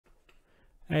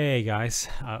Hey guys,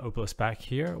 Obelisk back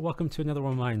here. Welcome to another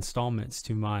one of my installments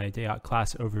to my DAoC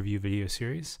class overview video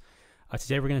series.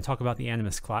 Today we're going to talk about the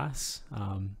Animist class,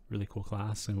 really cool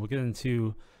class, and we'll get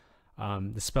into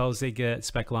the spells they get,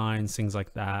 spec lines, things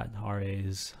like that,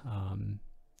 RAs,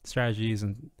 strategies,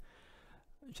 and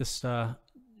just do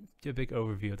a big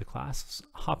overview of the class. Let's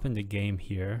hop into game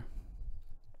here.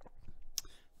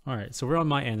 Alright, so we're on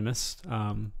my Animist.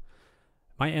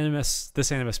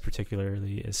 This Animist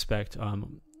particularly is spec'd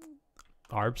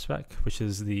ARB spec, which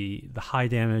is the high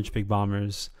damage big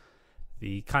bombers,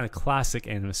 the kind of classic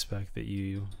Animist spec that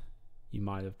you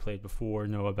might have played before,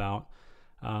 know about.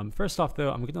 First off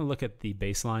though, I'm going to look at the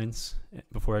baselines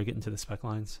before I get into the spec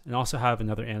lines, and also have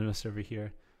another Animist over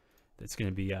here that's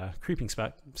going to be a creeping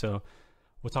spec. So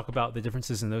we'll talk about the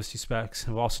differences in those two specs,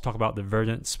 and we'll also talk about the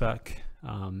verdant spec.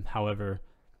 However,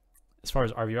 as far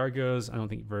as RVR goes, I don't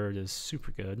think Verd is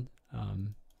super good.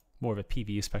 More of a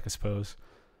PvE spec, I suppose.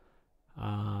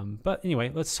 But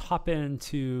anyway, let's hop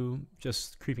into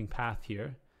just creeping path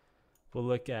here. We'll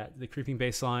look at the creeping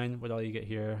baseline, what all you get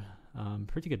here.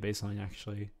 Pretty good baseline,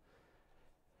 actually.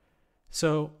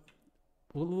 So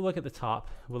we'll look at the top.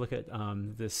 We'll look at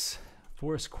this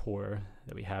forest core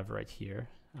that we have right here.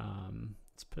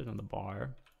 Let's put it on the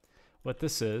bar. What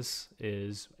this is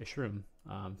a shroom,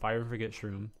 fire and forget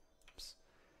shroom.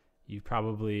 You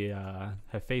probably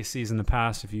have faced these in the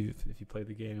past if you played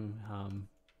the game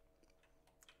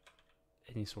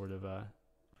any sort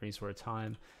of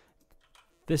time.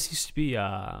 This used to be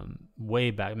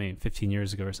way back, maybe 15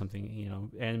 years ago or something. You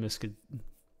know, Animist could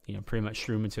pretty much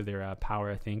shroom into their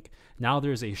power. I think now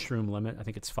there's a shroom limit. I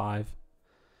think it's 5.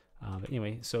 But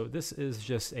anyway, so this is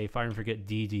just a fire and forget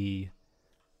DD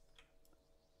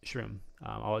shroom.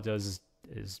 All it does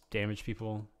is damage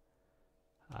people.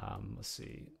 Let's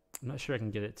see. I'm not sure I can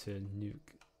get it to nuke.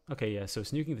 Okay, yeah, so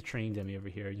it's nuking the training dummy over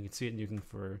here. You can see it nuking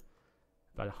for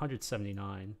about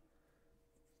 179.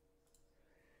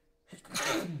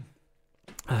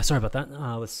 Sorry about that.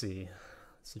 Let's see.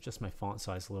 Let's adjust my font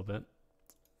size a little bit.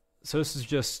 So this is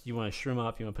just, you want to shroom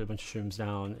up, you want to put a bunch of shrooms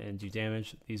down and do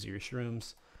damage. These are your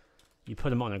shrooms. You put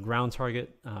them on a ground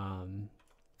target.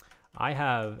 I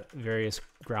have various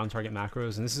ground target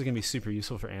macros, and this is going to be super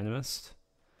useful for Animist.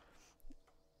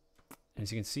 As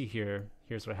you can see here,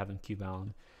 here's what I have in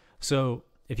Q-bound. So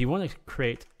if you want to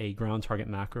create a ground target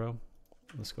macro,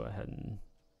 let's go ahead and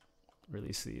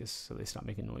release these so they stop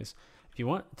making noise. If you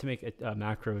want to make a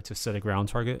macro to set a ground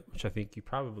target, which I think you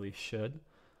probably should,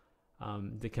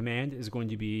 the command is going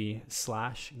to be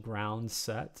 /ground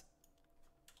set.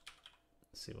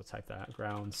 Let's see, we'll type that,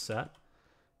 ground set.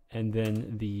 And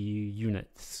then the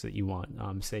units that you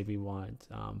want. Say we want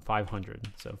 500.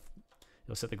 So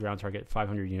you'll set the ground target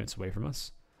 500 units away from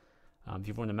us. If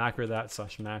you want to macro that,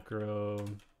 /macro,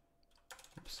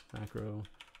 macro,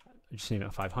 just name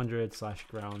it 500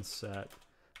 /ground set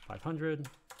 500,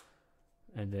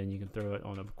 and then you can throw it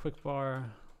on a quick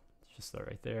bar, just that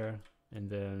right there, and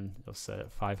then you'll set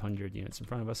it 500 units in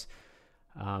front of us.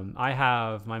 I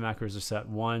have, my macros are set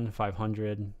 1,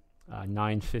 500,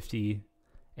 950,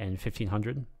 and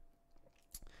 1500.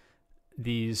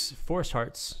 These forest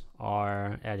hearts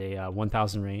are at a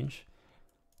 1000 range,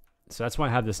 so that's why I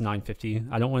have this 950.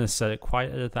 I don't want to set it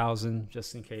quite at 1000,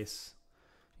 just in case,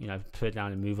 I put it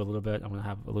down and move a little bit. I want to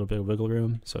have a little bit of wiggle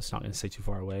room, so it's not going to stay too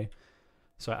far away.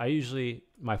 So I usually,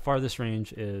 my farthest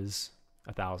range is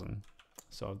 1000.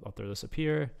 So I'll throw this up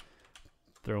here,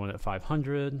 throw one at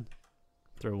 500,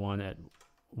 throw one at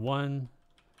 1,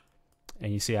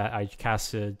 and you see I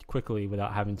casted quickly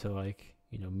without having to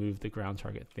move the ground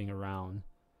target thing around.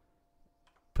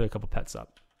 Put a couple pets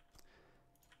up.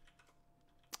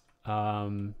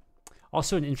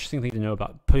 Also, an interesting thing to know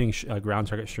about putting ground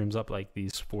target shrooms up, like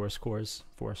these forest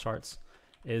hearts,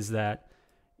 is that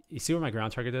you see where my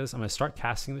ground target is. I'm going to start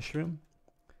casting the shroom,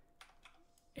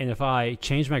 and if I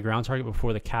change my ground target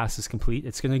before the cast is complete,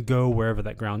 it's going to go wherever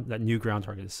that new ground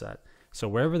target is set. So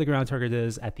wherever the ground target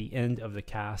is at the end of the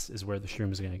cast is where the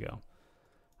shroom is going to go.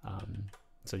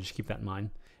 So just keep that in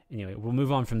mind. Anyway, we'll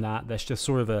move on from that. That's just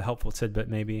sort of a helpful tidbit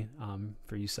maybe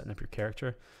for you setting up your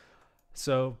character.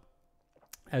 So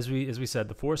as we said,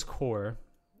 the forest core,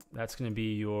 that's going to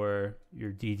be your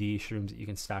DD shrooms that you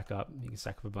can stack up. You can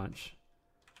stack up a bunch.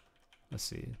 Let's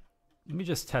see. Let me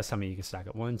just test how many you can stack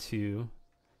up. 1, 2,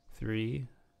 3,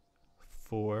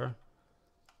 4,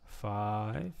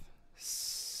 5,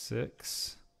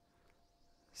 6,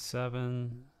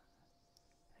 7,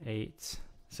 8.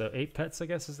 So 8 pets, I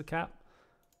guess, is the cap.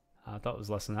 I thought it was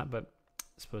less than that, but I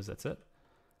suppose that's it.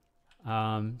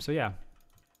 So yeah,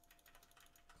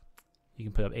 you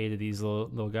can put up 8 of these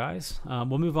little guys.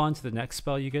 We'll move on to the next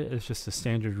spell you get. It's just a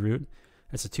standard root.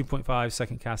 It's a 2.5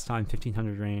 second cast time,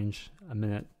 1500 range, a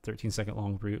minute, 13-second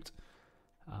long root.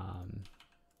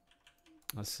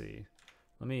 Let's see.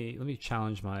 Let me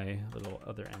challenge my little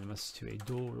other Animist to a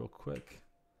duel real quick.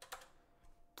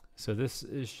 So this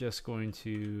is just going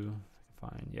to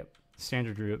find, yep,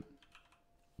 standard root,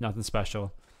 nothing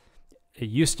special. It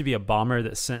used to be a bomber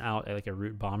that sent out like a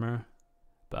root bomber,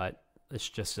 but it's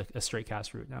just a straight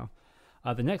cast root now.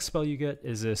 The next spell you get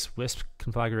is this Wisp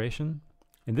conflagration,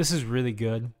 and this is really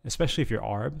good, especially if you're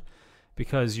ARB,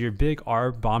 because your big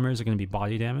ARB bombers are going to be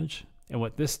body damage, and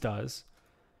what this does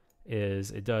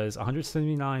is it does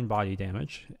 179 body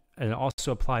damage, and it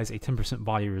also applies a 10%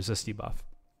 body resist debuff.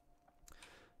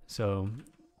 So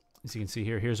as you can see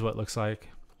here, here's what it looks like.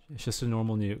 It's just a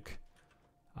normal nuke.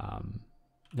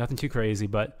 Nothing too crazy,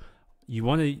 but you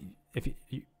want to,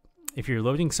 if you're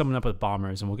loading someone up with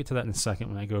bombers, and we'll get to that in a second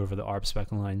when I go over the ARB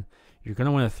spec line, you're going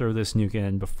to want to throw this nuke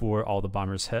in before all the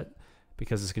bombers hit,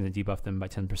 because it's going to debuff them by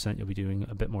 10%. You'll be doing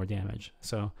a bit more damage.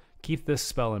 So keep this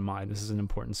spell in mind. This is an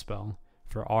important spell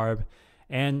for ARB,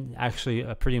 and actually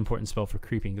a pretty important spell for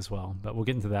creeping as well, but we'll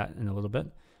get into that in a little bit.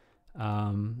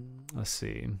 Let's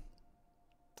see.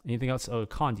 Anything else? Oh,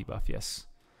 con debuff, yes.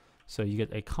 So you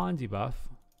get a con debuff,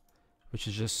 which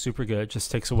is just super good. It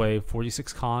just takes away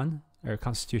 46 con, or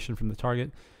constitution, from the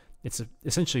target. It's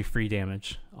essentially free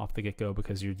damage off the get-go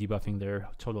because you're debuffing their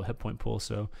total hit point pool.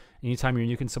 So anytime you're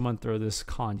nuking someone, throw this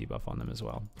con debuff on them as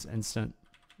well. It's instant.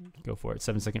 Go for it.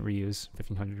 7-second reuse,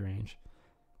 1500 range.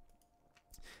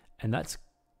 And that's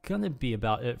going to be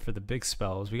about it for the big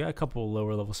spells. We got a couple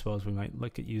lower level spells we might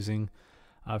look at using.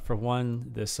 For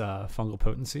one, this fungal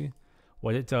potency.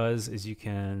 What it does is you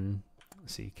can,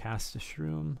 let's see, cast a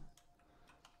shroom,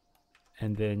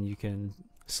 and then you can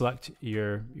select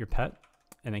your pet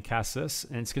and then cast this,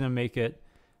 and it's going to make it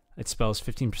spells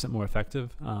 15% more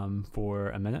effective for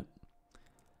a minute.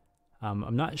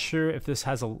 I'm not sure if this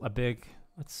has a big,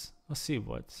 let's see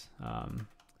what,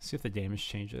 see if the damage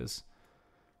changes.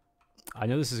 I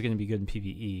know this is going to be good in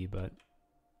PvE, but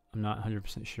I'm not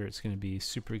 100% sure it's going to be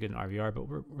super good in RVR, but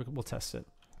we'll test it.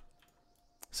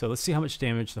 So let's see how much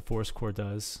damage the Force Core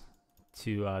does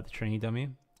to the training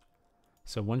dummy.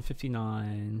 So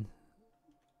 159.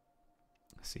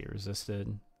 Let's see, it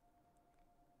resisted.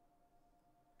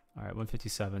 All right,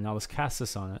 157. Now let's cast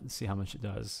this on it and see how much it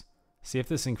does. See if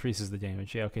this increases the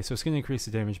damage. Yeah, okay, so it's going to increase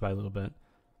the damage by a little bit,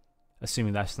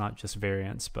 assuming that's not just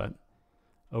variance, but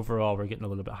overall we're getting a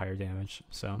little bit higher damage.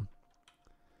 So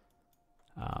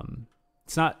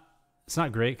it's not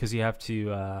great because you have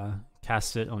to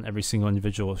cast it on every single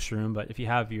individual shroom, but if you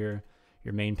have your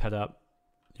main pet up,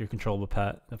 your controllable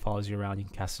pet that follows you around, you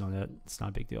can cast it on it. It's not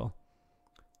a big deal.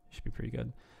 Should be pretty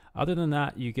good. Other than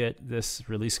that, you get this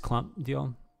release clump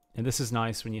deal, and this is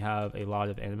nice when you have a lot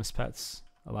of Animist pets,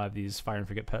 a lot of these fire and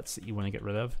forget pets that you want to get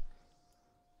rid of.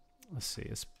 Let's see,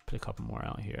 let's put a couple more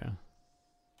out here.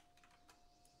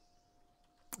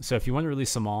 So if you want to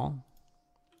release them all,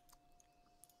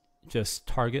 just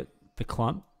target the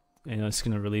clump, and it's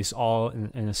going to release all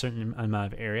in a certain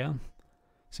amount of area.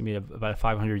 It's going to be about a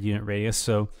 500 unit radius.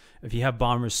 So if you have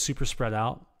bombers super spread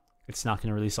out, it's not going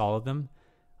to release all of them.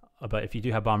 But if you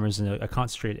do have bombers in a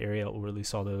concentrated area, it will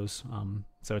release all those.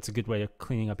 So it's a good way of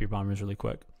cleaning up your bombers really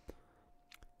quick.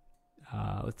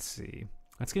 Let's see.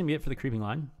 That's going to be it for the creeping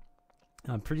line.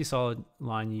 Pretty solid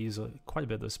line. You use quite a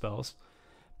bit of those spells.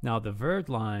 Now the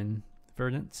verdant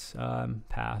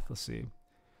path, let's see.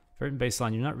 Verdant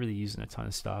baseline, you're not really using a ton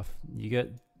of stuff. You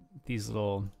get these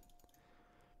shrooms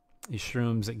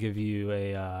that give you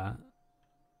a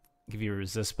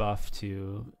resist buff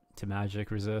to magic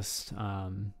resist.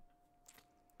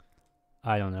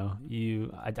 I don't know.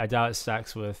 I doubt it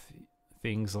stacks with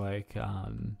things like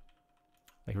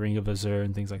Ring of Azure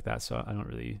and things like that. So I don't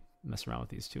really mess around with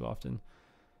these too often.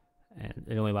 And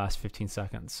it only lasts 15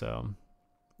 seconds, so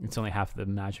it's only half the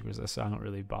magic resist. So I don't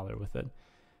really bother with it.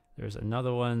 There's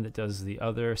another one that does the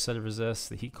other set of resists,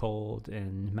 the heat, cold,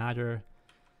 and matter.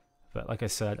 But like I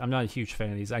said, I'm not a huge fan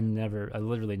of these. I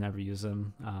literally never use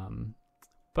them.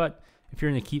 But if you're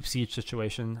in a keep siege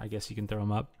situation, I guess you can throw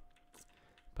them up.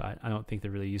 But I don't think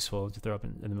they're really useful to throw up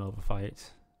in the middle of a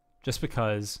fight, just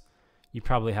because you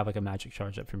probably have like a magic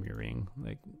charge up from your ring.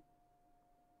 Like,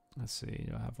 let's see,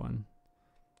 do I have one?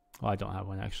 Well, I don't have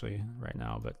one actually right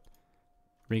now, but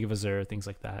Ring of Azure, things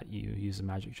like that, you use a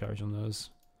magic charge on those.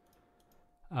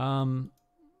 And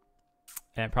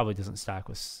it probably doesn't stack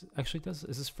with, actually is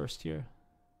this first tier?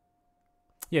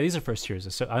 Yeah, these are first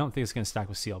tiers, so I don't think it's going to stack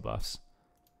with CL buffs.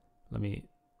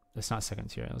 That's not second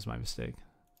tier, that was my mistake.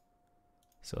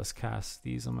 So let's cast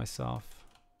these on myself.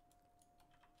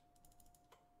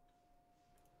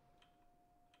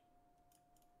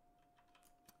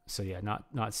 So yeah,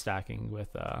 not stacking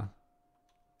with our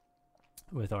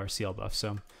seal buff.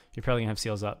 So you're probably gonna have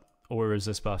seals up or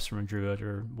resist buffs from a druid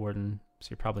or warden. So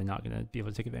you're probably not gonna be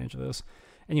able to take advantage of those.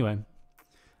 Anyway,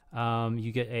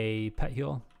 you get a pet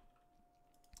heal.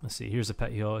 Let's see. Here's a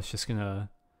pet heal. It's just gonna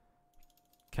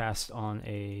cast on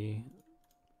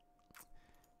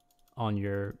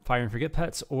your fire and forget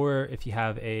pets, or if you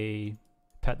have a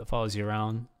pet that follows you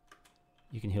around,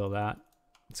 you can heal that.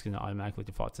 It's going to automatically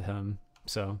default to him.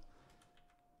 So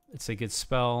it's a good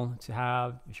spell to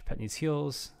have if your pet needs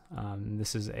heals.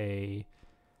 This is I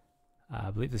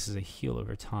believe this is a heal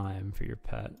over time for your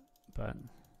pet, but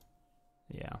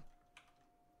yeah.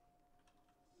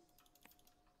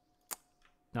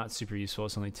 Not super useful.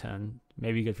 It's only 10.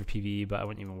 Maybe good for PvE, but I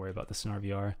wouldn't even worry about this in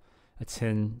RVR. A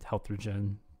 10 health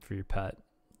regen for your pet.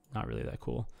 Not really that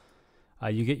cool.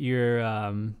 You get your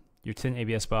 10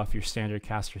 ABS buff, your standard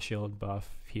caster shield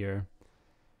buff here.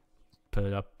 Put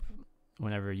it up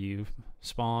whenever you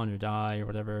spawn or die or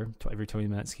whatever. Every 20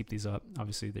 minutes, keep these up.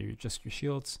 Obviously, they're just your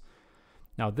shields.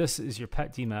 Now, this is your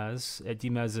pet demez. It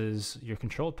demezes your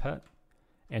controlled pet.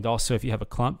 And also, if you have a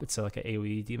clump, it's like an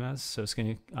AoE demez. So it's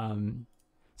going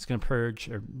to purge,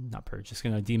 or not purge, it's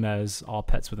going to demez all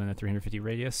pets within a 350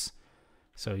 radius.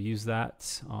 So use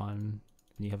that on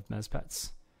when you have mez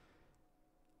pets.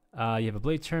 You have a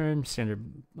blade turn, standard,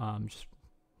 just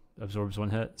absorbs 1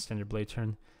 hit, standard blade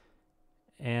turn.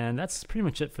 And that's pretty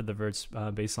much it for the Vert's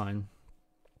baseline.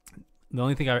 The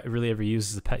only thing I really ever use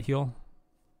is the pet heal.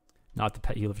 Not the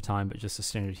pet heal over time, but just a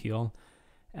standard heal.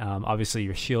 Obviously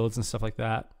your shields and stuff like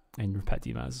that, and your pet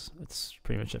demez. That's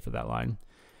pretty much it for that line.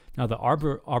 Now the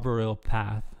arboreal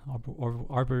path,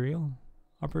 arboreal?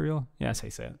 Yeah, that's how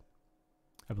you say it.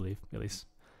 I believe, at least.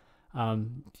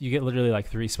 You get literally like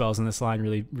 3 spells in this line,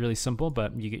 really simple,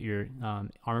 but you get your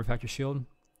armor factor shield,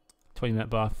 20-minute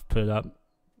buff, put it up.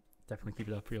 Definitely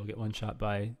keep it up or you'll get one shot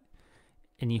by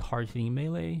any hard-hitting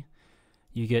melee.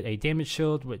 You get a damage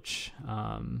shield, which,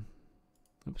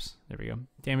 oops, there we go.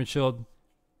 Damage shield.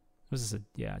 Was this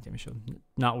yeah, damage shield.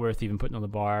 Not worth even putting on the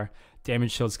bar.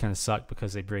 Damage shields kind of suck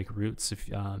because they break roots. If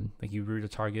like you root a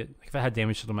target. Like if I had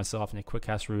damage shield on myself and a quick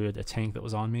cast rooted a tank that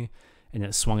was on me and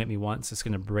it swung at me once, it's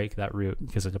going to break that root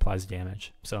because it applies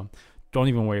damage. So don't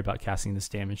even worry about casting this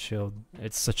damage shield.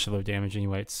 It's such low damage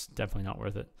anyway. It's definitely not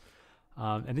worth it.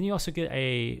 And then you also get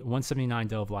a 179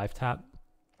 Delve life tap.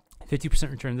 50%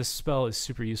 return. This spell is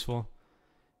super useful.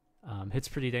 Hits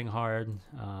pretty dang hard.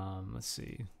 Let's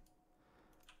see.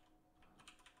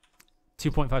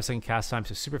 2.5 second cast time,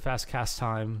 so super fast cast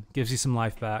time. Gives you some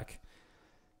life back.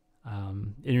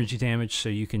 Energy damage, so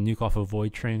you can nuke off a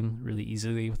void train really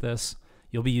easily with this.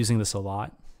 You'll be using this a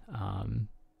lot.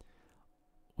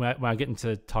 When I get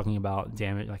into talking about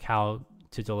damage, like how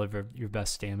to deliver your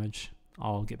best damage,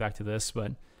 I'll get back to this,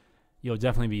 but you'll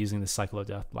definitely be using the Cycle of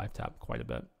Death life tap quite a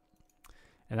bit.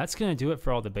 And that's going to do it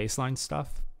for all the baseline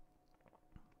stuff.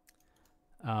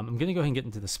 I'm going to go ahead and get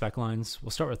into the spec lines.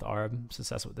 We'll start with ARB, since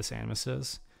that's what this Animist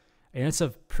is. And it's a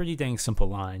pretty dang simple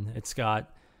line. It's got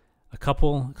a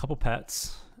couple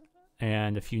pets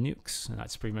and a few nukes, and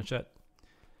that's pretty much it.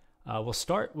 We'll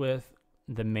start with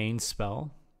the main spell,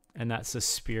 and that's the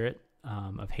Spirit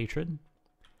of Hatred.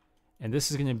 And this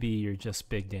is going to be your just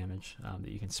big damage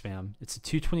that you can spam. It's a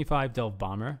 225 Delve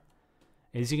Bomber.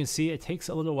 As you can see, it takes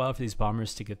a little while for these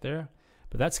bombers to get there,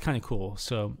 but that's kind of cool.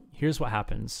 So here's what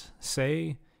happens.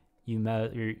 Say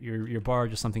your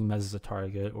bard or something messes a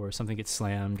target, or something gets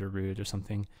slammed or rooted or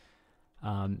something.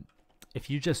 If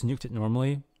you just nuked it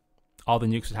normally, all the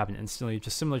nukes would happen instantly,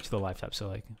 just similar to the life tap. So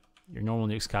like your normal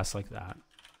nukes cast like that.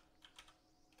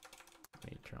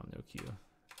 Let me turn on no Q.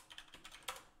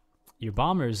 Your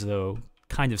bombers though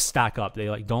kind of stack up. They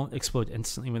like don't explode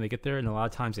instantly when they get there, and a lot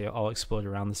of times they all explode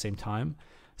around the same time.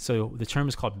 So the term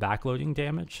is called backloading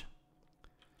damage.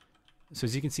 So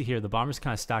as you can see here, the bombers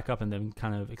kind of stack up and then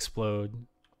kind of explode,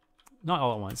 not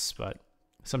all at once, but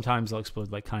sometimes they'll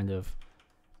explode like kind of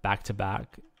back to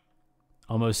back,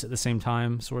 almost at the same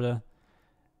time, sort of.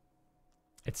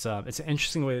 It's an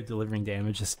interesting way of delivering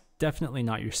damage. It's definitely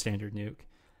not your standard nuke.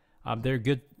 There are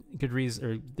good reasons,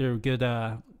 or there are good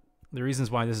the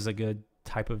reasons why this is a good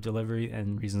type of delivery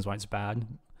and reasons why it's bad.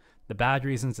 The bad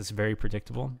reasons, it's very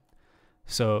predictable.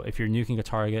 So if you're nuking a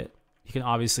target, you can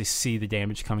obviously see the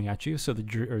damage coming at you. So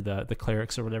the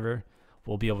clerics or whatever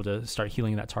will be able to start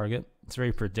healing that target. It's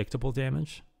very predictable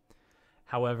damage.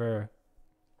 However,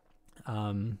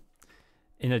 in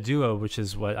a duo, which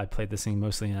is what I played this thing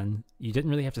mostly in, you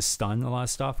didn't really have to stun a lot of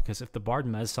stuff, because if the bard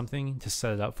mez something to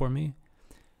set it up for me,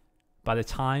 by the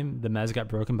time the mez got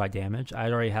broken by damage, I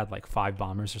had already had like 5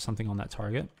 bombers or something on that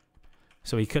target.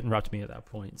 So he couldn't rupt me at that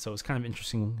point. So it's kind of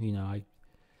interesting, you know,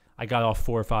 I got off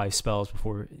 4 or 5 spells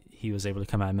before he was able to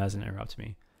come out of Mez and interrupt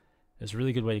me. It's a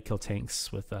really good way to kill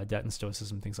tanks with Debt and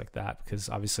Stoicism, things like that, because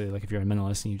obviously, like, if you're a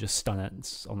minimalist and you just stun it,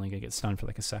 it's only going to get stunned for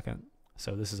like a second.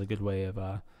 So this is a good way of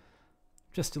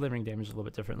just delivering damage a little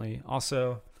bit differently.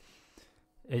 Also,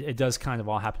 it does kind of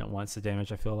all happen at once, the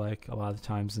damage, I feel like. A lot of the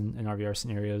times in RVR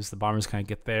scenarios, the bombers kind of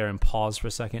get there and pause for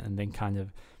a second and then kind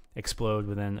of explode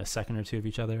within a second or two of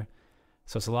each other.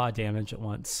 So it's a lot of damage at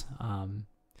once.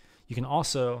 You can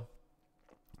also,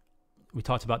 we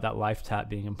talked about that life tap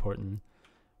being important.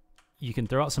 You can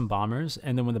throw out some bombers,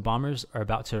 and then when the bombers are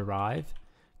about to arrive,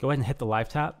 go ahead and hit the life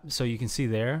tap. So you can see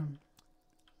there,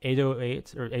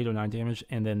 808 or 809 damage,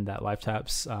 and then that life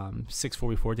tap's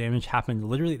 644 damage happened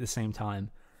literally at the same time,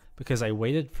 because I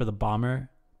waited for the bomber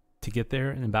to get there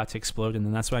and about to explode, and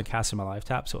then that's when I casted my life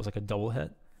tap, so it was like a double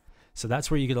hit. So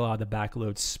that's where you get a lot of the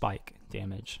backload spike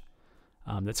damage.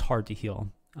 That's hard to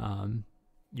heal.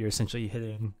 You're essentially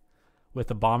hitting with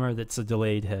a bomber that's a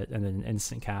delayed hit and then an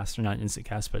instant cast, or not an instant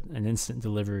cast, but an instant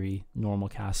delivery normal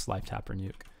cast life tap or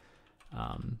nuke.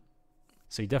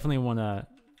 So you definitely want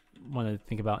to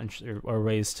think about or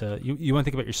ways to, you want to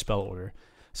think about your spell order.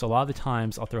 So a lot of the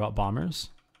times I'll throw out bombers,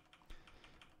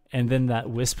 and then that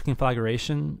wisp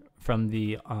conflagration from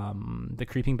the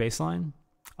creeping baseline,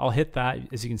 I'll hit that.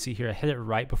 As you can see here, I hit it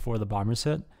right before the bombers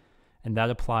hit, and that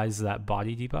applies that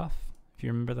body debuff, if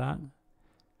you remember that.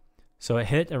 So it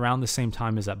hit around the same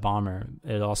time as that bomber.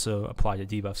 It also applied a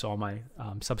debuff, so all my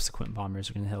subsequent bombers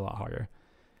are going to hit a lot harder.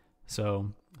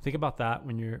 So think about that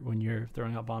when you're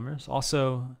throwing out bombers.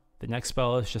 Also, the next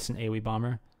spell is just an AoE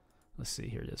bomber. Let's see,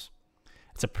 here it is.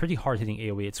 It's a pretty hard-hitting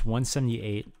AoE. It's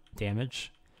 178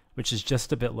 damage, which is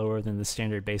just a bit lower than the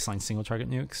standard baseline single-target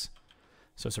nukes.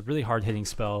 So it's a really hard-hitting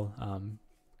spell.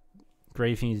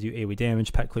 Great if you need to do AoE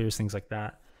damage, pet clears, things like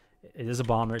that. It is a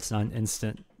bomber. It's not an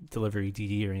instant delivery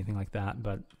DD or anything like that,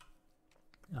 but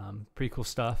pretty cool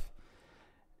stuff.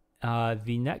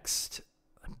 The next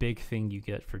big thing you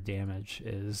get for damage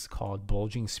is called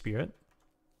Bulging Spirit.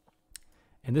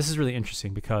 And this is really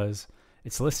interesting because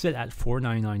it's listed at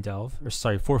 499 delve, or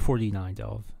sorry, 449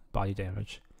 delve body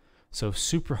damage. So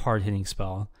super hard hitting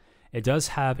spell. It does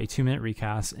have a 2-minute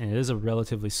recast, and it is a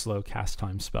relatively slow cast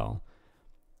time spell.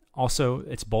 Also,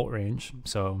 it's bolt range,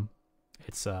 so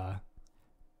it's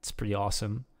pretty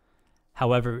awesome.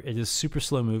 However, it is super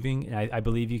slow moving, and I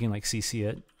believe you can like CC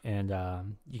it, and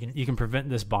you can prevent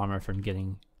this bomber from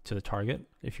getting to the target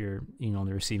if you're on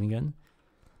the receiving end.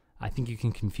 I think you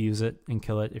can confuse it and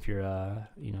kill it if you're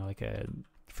like a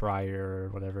friar or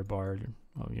whatever bard.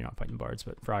 Well, you're not fighting bards,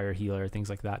 but friar, healer, things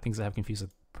like that. Things that have confused.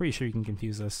 Pretty sure you can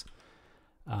confuse this.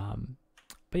 But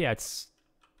yeah,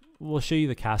 we'll show you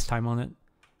the cast time on it.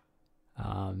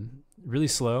 Really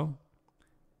slow,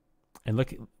 and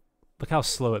look how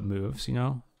slow it moves.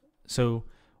 So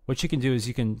what you can do is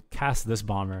you can cast this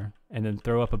bomber and then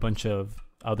throw up a bunch of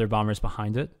other bombers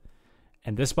behind it,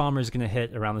 and this bomber is going to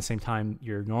hit around the same time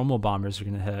your normal bombers are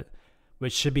going to hit,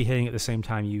 which should be hitting at the same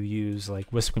time you use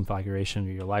like Wisp Conflagration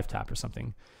or your life tap or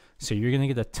something. So you're going to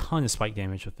get a ton of spike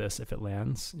damage with this if it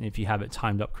lands, and if you have it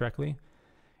timed up correctly.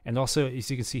 And also, as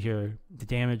you can see here, the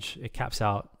damage, it caps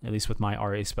out, at least with my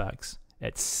RA specs,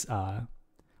 it's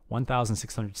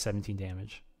 1,617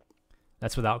 damage.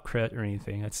 That's without crit or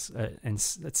anything. That's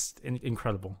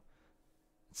incredible.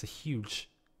 It's a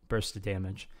huge burst of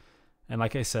damage. And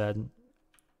like I said,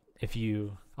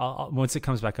 once it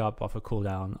comes back up off a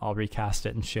cooldown, I'll recast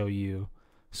it and show you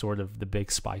sort of the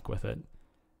big spike with it.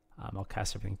 I'll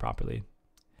cast everything properly.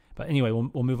 But anyway,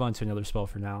 we'll move on to another spell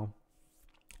for now.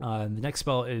 The next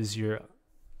spell is your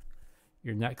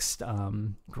next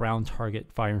ground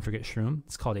target fire and forget shroom.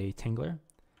 It's called a Tingler.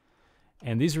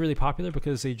 And these are really popular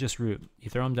because they just root. You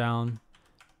throw them down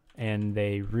and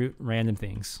they root random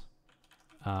things.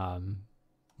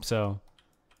 So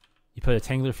you put a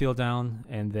Tingler field down,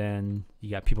 and then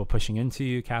you got people pushing into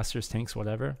you, casters, tanks,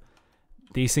 whatever.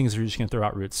 These things are just going to throw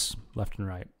out roots left and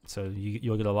right. So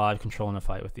you'll get a lot of control in a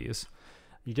fight with these.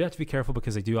 You do have to be careful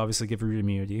because they do obviously give root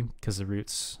immunity, because the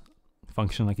roots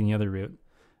function like any other root.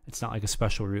 It's not like a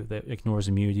special root that ignores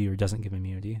immunity or doesn't give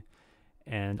immunity.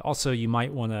 And also you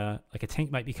might want to, like a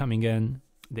tank might be coming in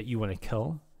that you want to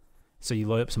kill. So you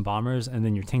load up some bombers and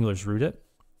then your Tinglers root it.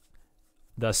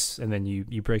 And then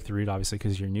you break the root obviously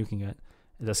because you're nuking it,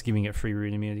 thus giving it free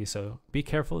root immunity. So be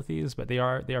careful with these, but they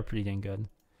are pretty dang good.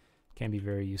 Can be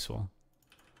very useful.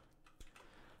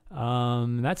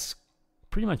 That's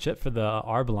pretty much it for the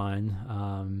ARB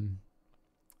line.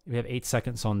 We have 8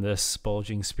 seconds on this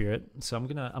Bulging Spirit, so I'm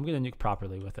gonna nuke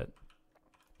properly with it.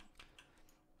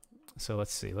 So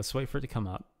let's see. Let's wait for it to come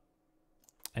up,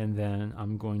 and then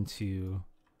I'm going to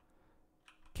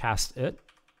cast it,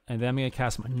 and then I'm going to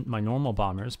cast my normal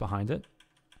bombers behind it.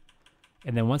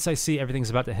 And then once I see everything's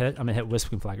about to hit, I'm going to hit Wisp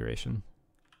Conflagration.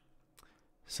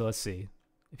 So let's see.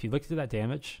 If you look at that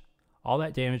damage, all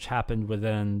that damage happened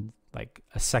within like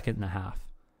a second and a half.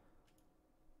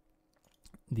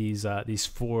 These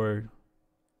four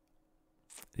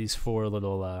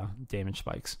little damage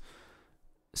spikes.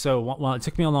 So while it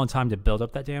took me a long time to build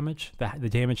up that damage, the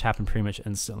damage happened pretty much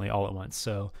instantly all at once.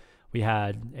 So we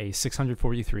had a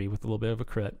 643 with a little bit of a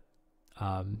crit.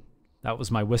 That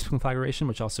was my Wisp Conflagration,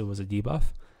 which also was a debuff.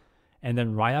 And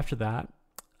then right after that,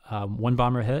 one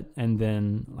bomber hit, and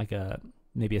then like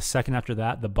maybe a second after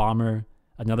that,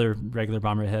 another regular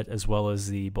bomber hit, as well as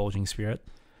the Bulging Spirit.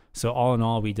 So all in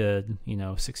all, we did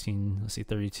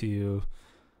 32,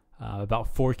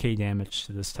 about 4k damage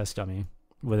to this test dummy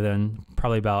within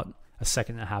probably about a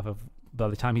second and a half by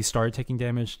the time he started taking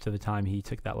damage to the time he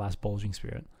took that last Bulging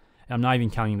Spirit. And I'm not even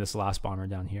counting this last bomber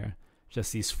down here.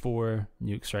 Just these 4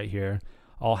 nukes right here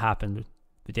all happened.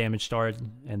 The damage started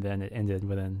and then it ended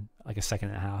within like a second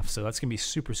and a half. So that's going to be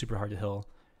super, super hard to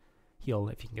heal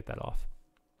if you can get that off.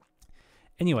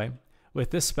 Anyway, with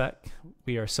this spec,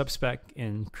 we are sub-spec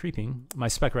in creeping. My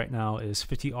spec right now is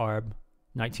 50 ARB,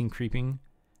 19 creeping,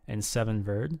 and 7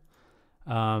 verd.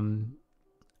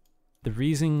 The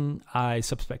reason I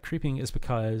sub-spec creeping is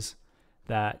because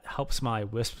that helps my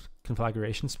Wisp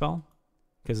Conflagration spell,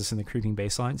 because it's in the creeping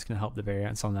baseline. It's going to help the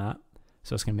variance on that.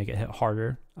 So it's going to make it hit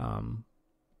harder.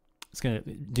 It's going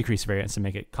to decrease variance and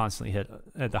make it constantly hit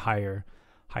at the higher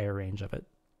range of it.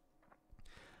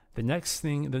 The next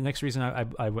reason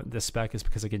I went this spec is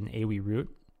because I get an AoE root.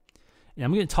 And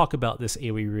I'm going to talk about this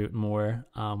AoE root more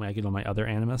when I get on my other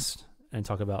Animist and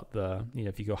talk about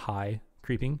if you go high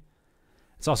creeping.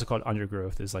 It's also called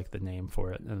Undergrowth is like the name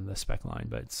for it in the spec line,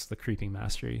 but it's the creeping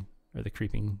mastery or the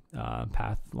creeping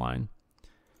path line.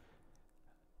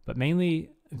 But mainly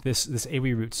this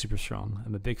AoE root's super strong.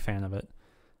 I'm a big fan of it.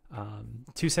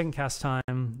 2-second cast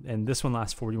time, and this one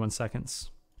lasts 41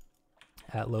 seconds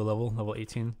at low level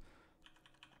 18.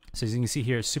 So as you can see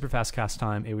here, it's super fast cast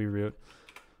time, AoE root,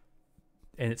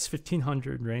 and it's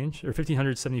 1500 range, or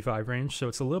 1575 range, so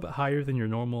it's a little bit higher than your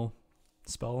normal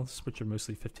spells, which are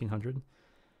mostly 1500.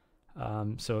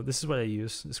 So this is what I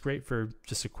use. It's great for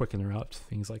just a quick interrupt,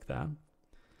 things like that.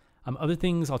 Other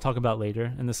things I'll talk about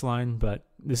later in this line, but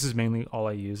this is mainly all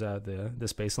I use out of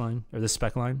this baseline, or this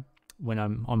spec line, when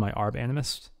I'm on my ARB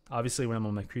Animist. Obviously, when I'm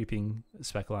on my creeping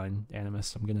spec line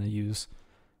Animist, I'm going to use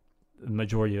the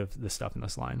majority of the stuff in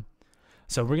this line.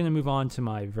 So we're going to move on to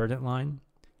my Verdant line.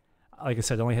 Like I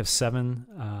said, I only have 7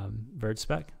 Verd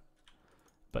spec,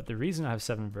 but the reason I have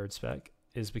 7 Verd spec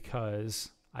is because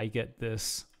I get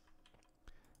this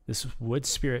Wood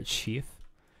Spirit Sheath,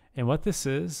 and what this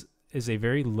is a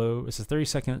very low, it's a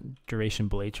 30-second duration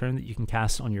blade turn that you can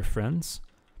cast on your friends.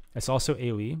 It's also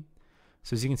AoE.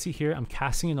 So as you can see here, I'm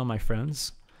casting it on my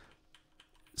friends.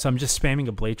 So I'm just spamming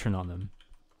a blade turn on them.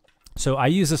 So I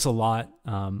use this a lot.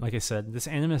 Like I said, this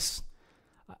Animist,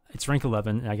 it's rank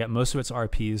 11, and I got most of its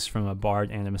RPs from a Bard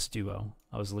Animist duo.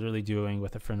 I was literally duoing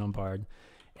with a friend on Bard,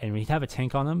 and we'd have a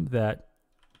tank on him that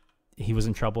he was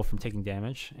in trouble from taking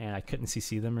damage, and I couldn't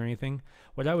CC them or anything.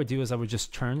 What I would do is I would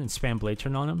just turn and spam blade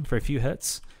turn on him for a few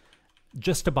hits,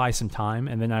 just to buy some time,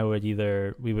 and then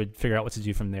we would figure out what to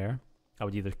do from there. I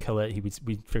would either kill it,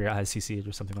 we'd figure out how to CC it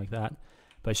or something like that.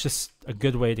 But it's just a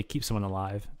good way to keep someone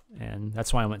alive, and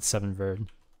that's why I went 7 Verd.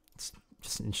 It's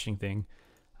just an interesting thing.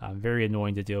 Very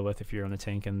annoying to deal with if you're on the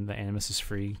tank and the Animist is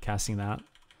free casting that.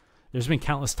 There's been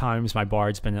countless times my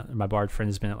Bard friend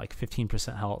has been at like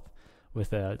 15% health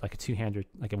with like a two-hander,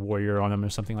 like a warrior on him or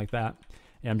something like that,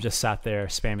 and I'm just sat there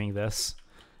spamming this,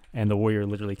 and the warrior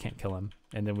literally can't kill him.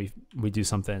 And then we do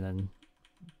something and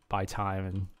buy time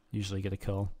and usually get a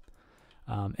kill.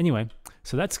 Anyway,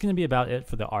 so that's going to be about it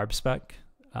for the ARB spec.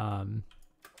 Your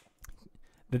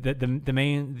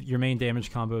main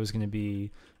damage combo is going to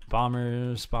be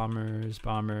bombers, bombers,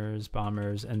 bombers,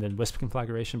 bombers, and then Wisp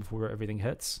Conflagration before everything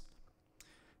hits.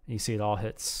 And you see it all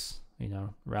hits,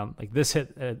 around like this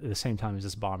hit at the same time as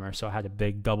this bomber. So I had a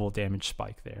big double damage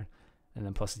spike there, and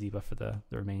then plus a debuff for the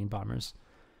remaining bombers.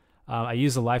 I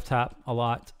use the life tap a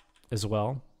lot as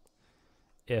well.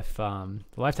 If the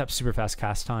life tap's super fast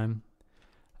cast time.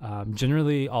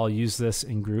 Generally, I'll use this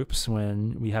in groups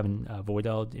when we have a Void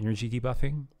Eld energy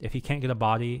debuffing. If he can't get a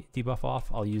body debuff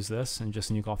off, I'll use this and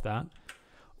just nuke off that.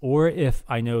 Or if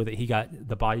I know that he got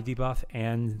the body debuff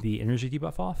and the energy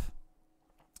debuff off,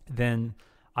 then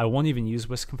I won't even use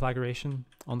Wisp Conflagration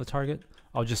on the target.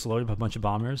 I'll just load up a bunch of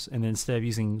bombers, and then instead of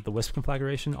using the Wisp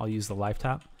Conflagration, I'll use the life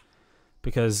tap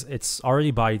because it's already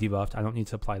body debuffed. I don't need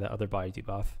to apply that other body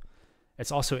debuff.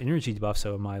 It's also energy debuff,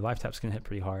 so my life tap's going to hit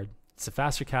pretty hard. It's a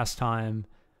faster cast time.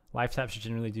 Life taps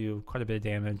generally do quite a bit of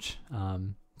damage,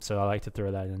 so I like to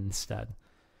throw that in instead.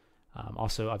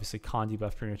 Also, obviously, con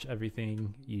debuff pretty much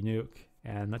everything you nuke,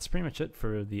 and that's pretty much it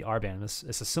for the Arb Animist.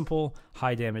 It's a simple,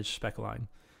 high damage spec line.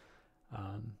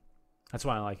 That's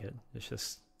why I like it. It's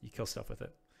just, you kill stuff with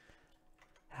it.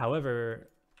 However,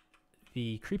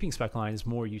 the creeping spec line is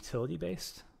more utility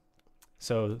based.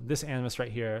 So this Animist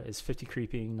right here is 50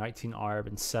 creeping, 19 Arb,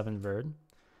 and 7 Verd.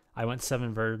 I went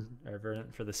 7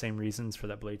 Verdant for the same reasons for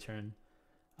that blade turn.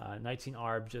 19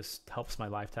 Arb just helps my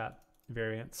life tap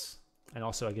variance. And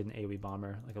also I get an AoE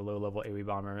bomber, like a low level AoE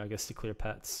bomber, I guess, to clear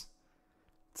pets.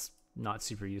 It's not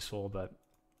super useful, but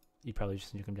you probably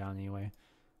just nuke them down anyway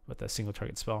with a single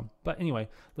target spell. But anyway,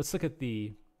 let's look at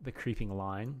the creeping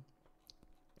line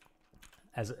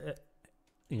as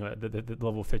the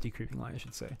level 50 creeping line, I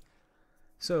should say.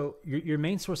 So your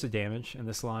main source of damage in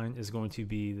this line is going to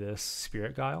be this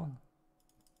Spirit Guile.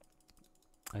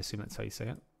 I assume that's how you say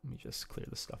it. Let me just clear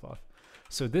this stuff off.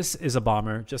 So this is a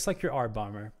bomber, just like your Arb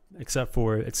bomber, except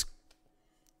for it's,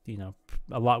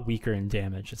 a lot weaker in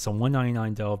damage. It's a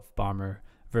 199 delve bomber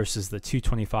versus the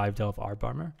 225 delve Arb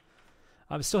bomber.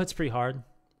 It still hits pretty hard.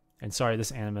 And sorry,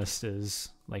 this Animist is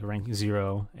like rank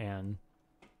 0 and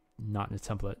not in a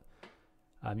template.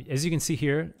 As you can see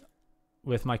here,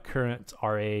 with my current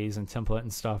RAs and template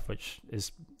and stuff, which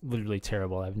is literally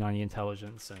terrible. I have 90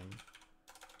 intelligence and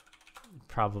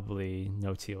probably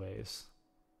no TOAs.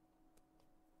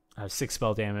 I have 6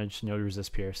 spell damage, no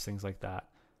resist pierce, things like that.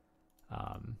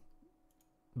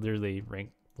 Literally rank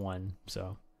 1,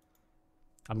 so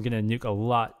I'm gonna nuke a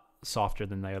lot softer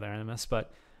than the other Animist,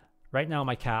 but right now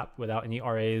my cap without any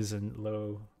RAs and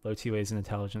low TOAs and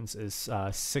intelligence is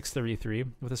 633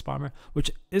 with this bomber,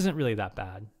 which isn't really that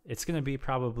bad. It's going to be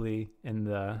probably in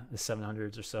the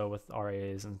 700s or so with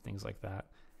RAs and things like that.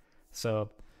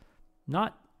 So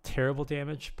not terrible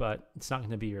damage, but it's not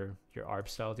going to be your ARB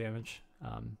style damage.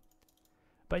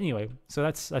 But anyway, so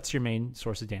that's your main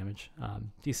source of damage.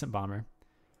 Decent bomber.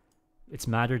 It's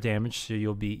matter damage, so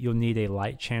you'll need a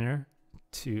light chanter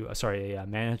to a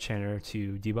mana chanter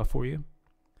to debuff for you,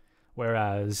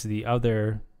 whereas the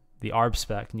Arb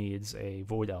spec needs a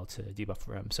Void L to debuff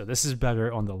for him. So this is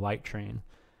better on the light train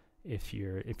if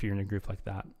you're in a group like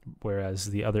that, whereas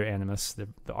the other Animist,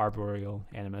 the Arboreal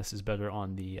Animist, is better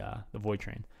on the Void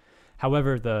train.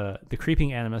 However, the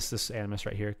creeping Animist, this Animist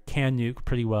right here, can nuke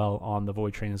pretty well on the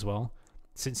Void train as well,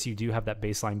 since you do have that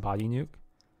baseline body nuke,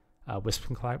 Wisp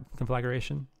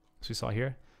conflagration, as we saw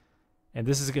here. And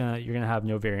this is you're gonna have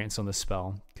no variance on this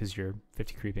spell because you're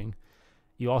 50 creeping.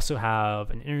 You also have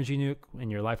an energy nuke in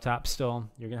your life tap still.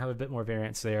 You're gonna have a bit more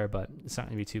variance there, but it's not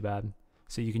gonna be too bad.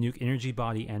 So you can nuke energy,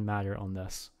 body, and matter on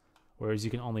this, whereas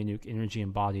you can only nuke energy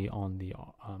and body on the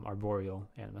Arboreal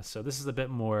Animist. So this is a bit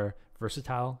more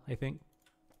versatile, I think.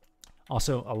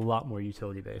 Also a lot more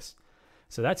utility based.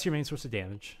 So that's your main source of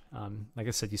damage. Like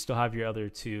I said, you still have your other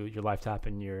two, your life tap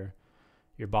and your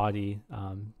body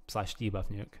slash debuff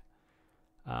nuke.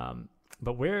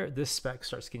 But where this spec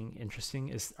starts getting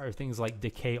interesting are things like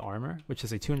Decay Armor, which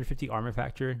is a 250 armor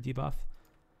factor debuff.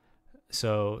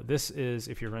 So this is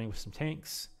if you're running with some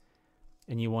tanks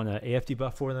and you want an AF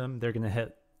debuff for them, they're going to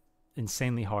hit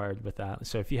insanely hard with that.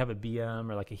 So if you have a BM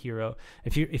or like a hero,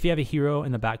 if you have a hero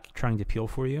in the back trying to peel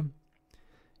for you,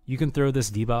 you can throw this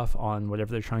debuff on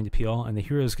whatever they're trying to peel, and the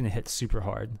hero is going to hit super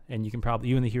hard, and you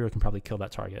and the hero can probably kill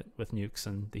that target with nukes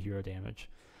and the hero damage.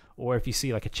 Or if you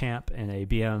see like a champ and a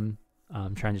BM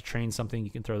trying to train something,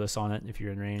 you can throw this on it if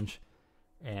you're in range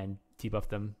and debuff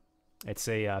them. It's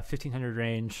a 1500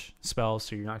 range spell,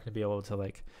 so you're not going to be able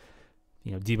to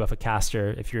debuff a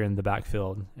caster if you're in the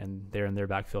backfield and they're in their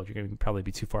backfield. You're going to probably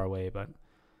be too far away, but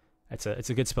it's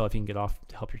a good spell if you can get off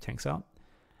to help your tanks out.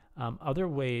 Other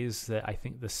ways that I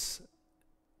think this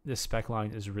spec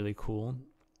line is really cool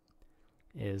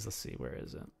is, let's see, where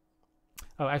is it?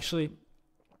 Oh, actually,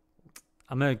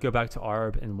 I'm going to go back to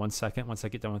Arb in 1 second once I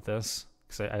get done with this,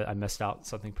 because I missed out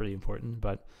something pretty important.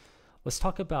 But let's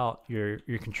talk about your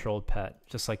controlled pet,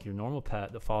 just like your normal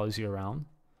pet that follows you around.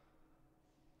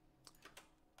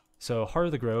 So Heart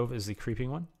of the Grove is the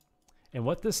creeping one. And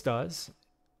what this does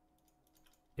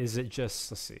is it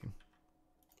just, let's see,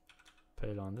 put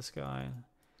it on this guy.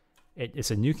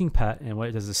 It's a nuking pet, and what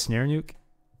it does is snare nuke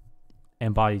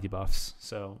and body debuffs.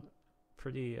 So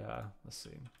pretty, let's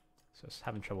see. So it's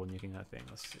having trouble nuking that thing.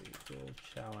 Let's see, duel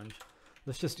challenge.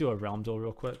 Let's just do a realm duel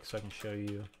real quick so I can show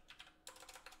you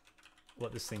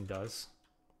what this thing does.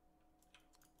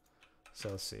 So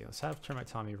let's see, let's have Termite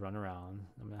Tommy run around.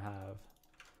 I'm gonna have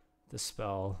this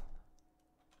spell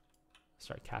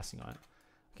start casting on it.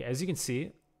 Okay, as you can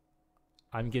see,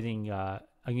 I'm getting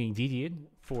DD'd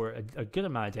for a good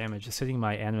amount of damage. It's hitting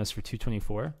my Animist for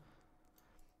 224.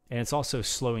 And it's also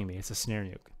slowing me. It's a snare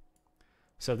nuke.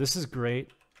 So this is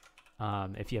great.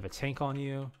 If you have a tank on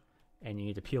you and you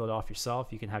need to peel it off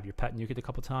yourself, you can have your pet nuke it a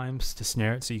couple times to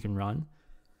snare it so you can run.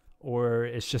 Or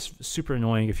it's just super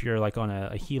annoying if you're like on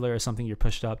a healer or something, you're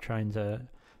pushed up trying to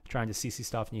CC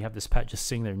stuff, and you have this pet just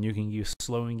sitting there nuking you,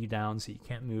 slowing you down so you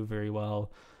can't move very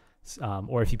well.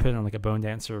 Or if you put it on like a Bone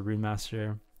Dancer or Rune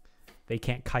Master, they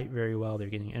can't kite very well. They're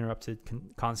getting interrupted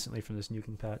constantly from this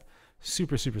nuking pet.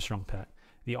 Super, super strong pet.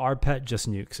 The ARB pet just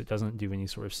nukes. It doesn't do any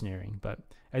sort of snaring. But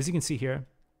as you can see here,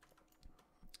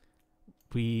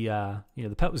 we,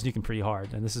 the pet was nuking pretty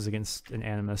hard. And this is against an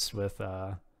Animist with,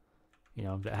 that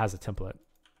has a template.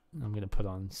 I'm going to put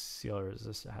on Seal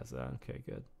Resist. It has that. Okay,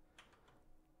 good.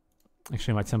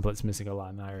 Actually, my template's missing a lot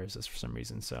of my resist for some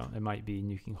reason. So it might be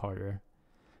nuking harder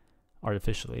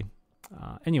artificially.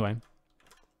 Anyway.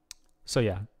 So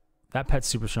yeah, that pet's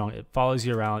super strong. It follows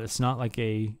you around. It's not like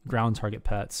a ground target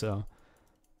pet. So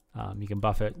you can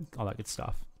buff it, all that good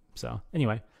stuff. So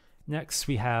anyway, next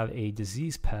we have a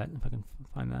disease pet. If I can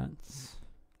find that.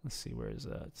 Let's see, where is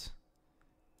that?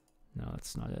 No,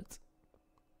 that's not it.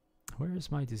 Where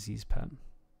is my disease pet?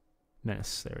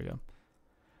 Menace, there we go.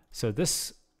 So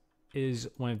this is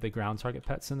one of the ground target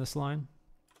pets in this line.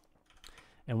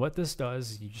 And what this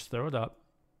does, you just throw it up.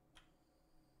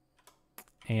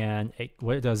 And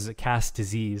what it does is it casts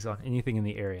disease on anything in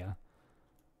the area,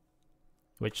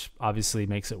 which obviously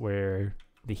makes it where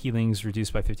the healing's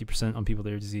reduced by 50% on people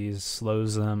that are diseased,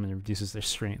 slows them, and reduces their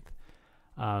strength.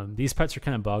 These pets are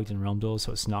kind of bugged in Realm Duels,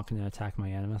 so it's not going to attack my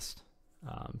Animist.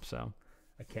 So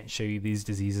I can't show you these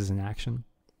diseases in action.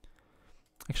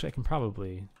 Actually, I can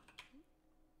probably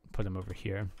put them over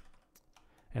here,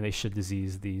 and they should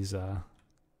disease these.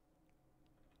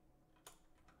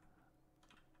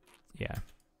 Yeah,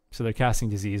 so they're casting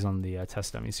disease on the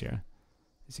test dummies here,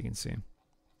 as you can see.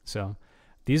 So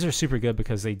these are super good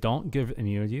because they don't give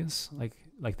immunities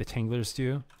like the Tanglers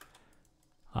do.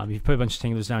 If you put a bunch of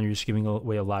Tanglers down, you're just giving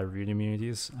away a lot of root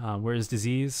immunities. Whereas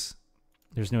disease,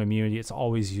 there's no immunity. It's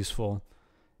always useful.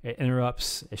 It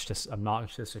interrupts. It's just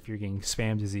obnoxious if you're getting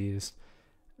spam disease.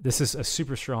 This is a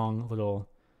super strong little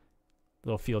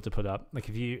field to put up. Like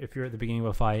if you're at the beginning of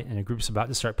a fight and a group's about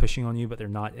to start pushing on you, but they're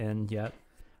not in yet,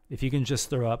 if you can just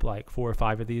throw up like 4 or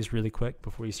 5 of these really quick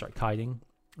before you start kiting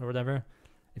or whatever,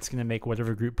 it's going to make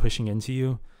whatever group pushing into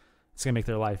you, it's going to make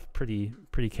their life pretty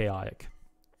chaotic.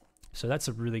 So that's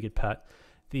a really good pet.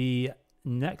 The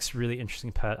next really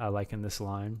interesting pet I like in this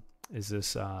line is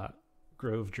this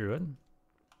Grove Druid.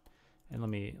 And let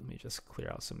me just clear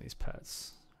out some of these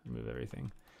pets, remove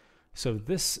everything. So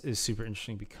this is super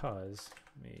interesting because,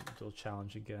 let me dual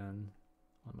challenge again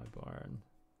on my Bard.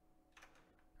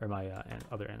 Or my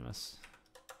other Animus.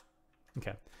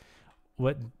 Okay.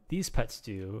 What these pets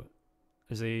do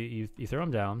is you throw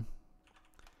them down,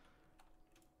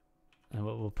 and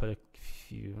we'll put a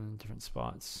few in different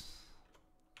spots.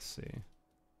 Let's see.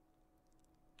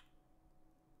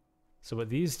 So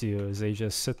what these do is they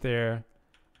just sit there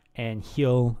and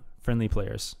heal friendly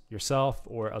players, yourself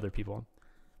or other people.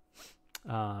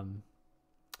 Now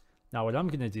what I'm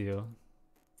going to do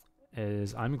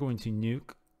is I'm going to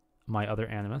nuke my other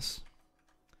Animus,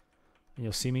 and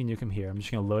you'll see me nuke him here. I'm just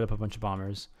going to load up a bunch of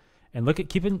bombers and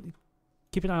keep an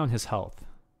eye on his health.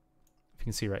 If you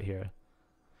can see right here,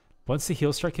 once the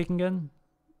heals start kicking in,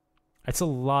 it's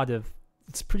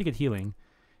pretty good healing.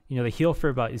 They heal for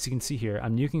about, as you can see here,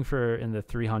 I'm nuking for in the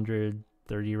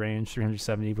 330 range,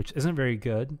 370, which isn't very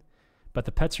good, but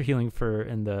the pets are healing for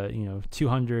in the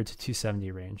 200 to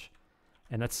 270 range,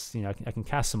 and that's I can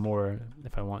cast some more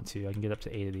if I want to. I can get up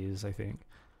to 8 of these, I think.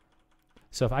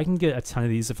 So if I can get a ton of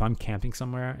these, if I'm camping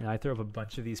somewhere and I throw up a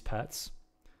bunch of these pets,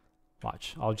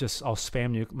 watch, I'll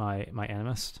spam nuke my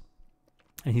Animist,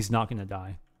 and he's not going to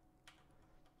die.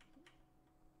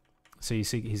 So you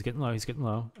see he's getting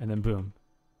low, and then boom,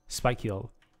 spike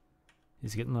heal.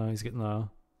 He's getting low,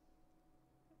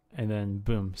 and then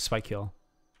boom, spike heal.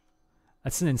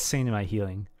 That's an insane amount of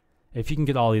healing. If you can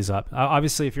get all these up,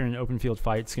 obviously if you're in an open field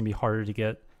fight, it's going to be harder to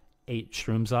get 8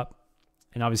 shrooms up.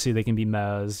 And obviously they can be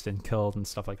mezzed and killed and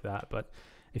stuff like that. But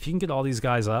if you can get all these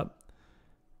guys up,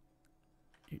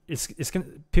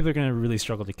 people are gonna really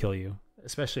struggle to kill you,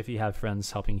 especially if you have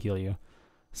friends helping heal you.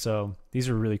 So these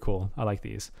are really cool. I like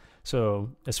these. So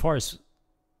as far as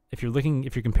if you're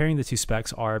comparing the two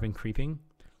specs, ARB and creeping,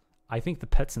 I think the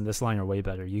pets in this line are way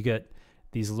better. You get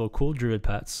these little cool druid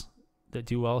pets that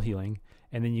do well healing,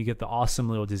 and then you get the awesome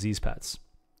little disease pets.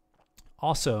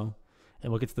 Also,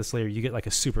 and we'll get to this later, you get like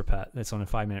a super pet that's on a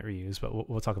 5-minute reuse, but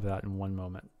we'll talk about that in one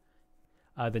moment.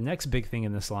 The next big thing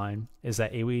in this line is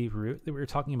that AoE root that we were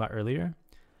talking about earlier.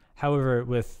 However,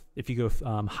 if you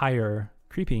go higher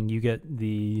creeping, you get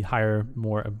the higher,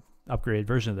 more upgraded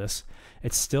version of this.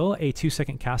 It's still a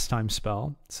 2-second cast time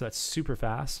spell, so that's super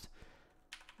fast.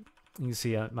 You can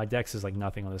see my dex is like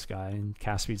nothing on this guy, and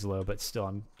cast speed's low, but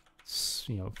still,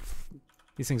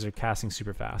 these things are casting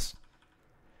super fast.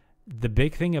 The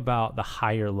big thing about the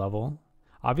higher level,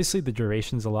 obviously the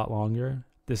duration's a lot longer.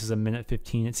 This is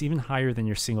 1:15. It's even higher than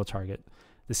your single target.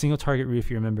 The single target root, if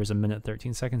you remember, is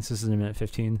 1:13. This is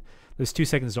 1:15. Those 2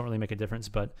 seconds don't really make a difference,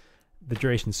 but the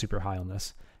duration's super high on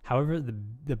this. However,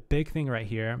 the big thing right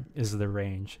here is the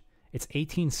range. It's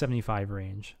 1875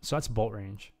 range, so that's bolt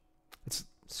range. It's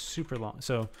super long.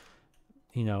 So,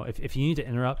 if you need to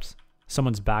interrupt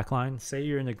someone's backline, say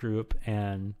you're in a group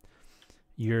and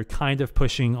you're kind of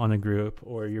pushing on a group,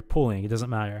 or you're pulling, it doesn't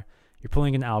matter. You're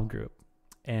pulling an alb group,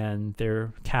 and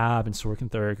their cab and Sork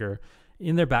and Thurg are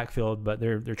in their backfield, but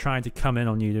they're trying to come in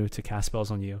on you to cast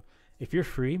spells on you. If you're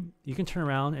free, you can turn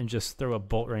around and just throw a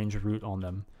bolt range root on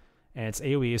them. And it's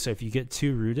AoE, so if you get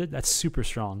 2 rooted, that's super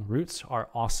strong. Roots are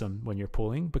awesome when you're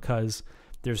pulling because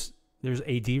there's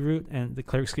a D root, and the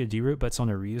clerics get a D root, but it's on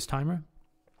a reuse timer.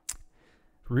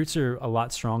 Roots are a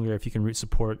lot stronger if you can root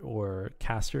support or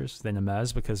casters than a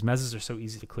mez, because mezes are so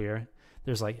easy to clear.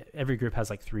 There's every group has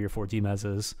 3 or 4 D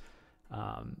mezes.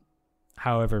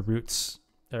 However, roots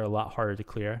are a lot harder to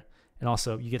clear. And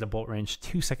also, you get a bolt range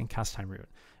 2-second cast time root.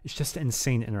 It's just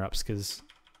insane interrupts because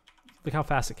look how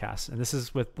fast it casts. And this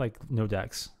is with no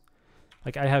dex.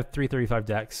 I have 335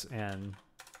 dex and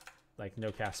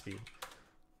no cast speed.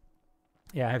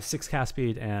 Yeah, I have 6 cast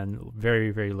speed and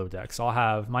very, very low dex.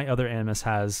 My other Animist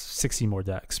has 60 more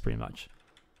dex pretty much.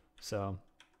 So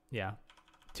yeah,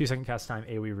 2-second cast time,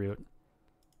 AoE root,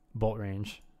 bolt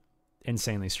range,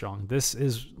 insanely strong. This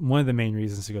is one of the main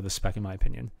reasons to go the spec in my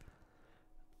opinion.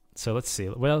 So let's see,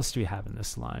 what else do we have in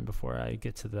this line before I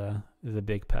get to the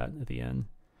big pet at the end?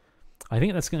 I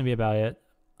think that's going to be about it.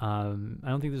 I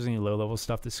don't think there's any low level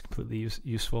stuff that's completely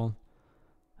useful.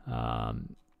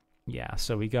 Yeah,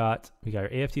 so we got our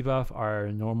AFT buff,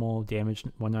 our normal damage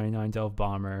 199 Delve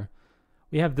Bomber.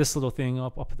 We have this little thing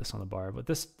up. I'll put this on the bar, but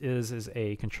this is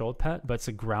a controlled pet, but it's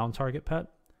a ground target pet,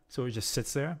 so it just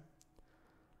sits there.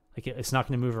 It's not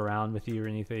going to move around with you or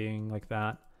anything like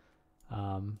that.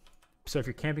 So if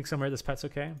you're camping somewhere, this pet's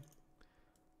okay.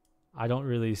 I don't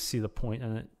really see the point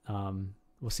in it.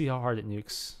 We'll see how hard it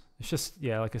nukes. It's just,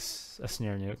 like a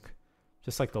snare nuke,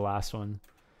 just like the last one.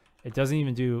 It doesn't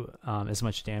even do as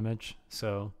much damage,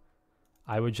 so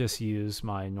I would just use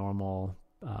my normal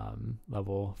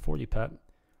level 40 pet,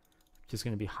 which is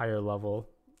going to be higher level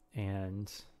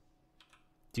and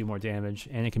do more damage,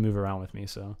 and it can move around with me,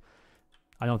 so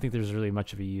I don't think there's really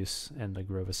much of a use in the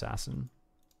Grove Assassin.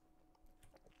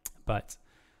 But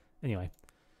anyway,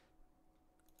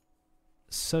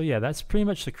 so yeah, that's pretty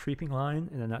much the creeping line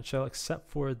in a nutshell, except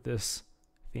for this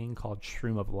thing called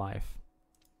Shroom of Life.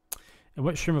 And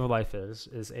what Shroom of Life is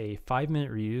a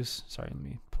 5-minute reuse. Sorry, let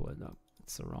me pull it up.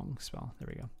 It's the wrong spell. There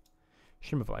we go.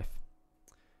 Shroom of Life.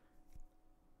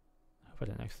 I hope I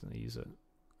didn't accidentally use it.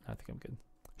 I think I'm good.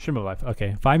 Shroom of Life.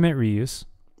 Okay, 5-minute reuse.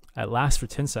 It lasts for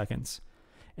 10 seconds.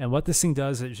 And what this thing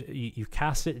does is you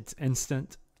cast it, it's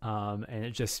instant, and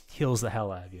it just heals the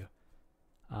hell out of you.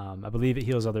 I believe it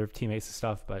heals other teammates and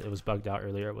stuff, but it was bugged out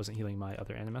earlier. It wasn't healing my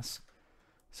other Animus.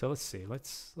 So let's see.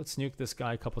 Let's nuke this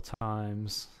guy a couple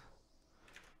times.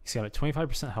 You see I'm at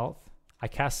 25% health. I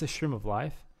cast this Shroom of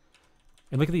Life.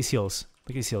 And look at these heals.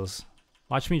 Look at these heals.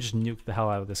 Watch me just nuke the hell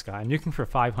out of this guy. I'm nuking for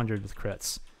 500 with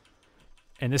crits.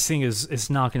 And this thing is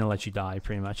not going to let you die,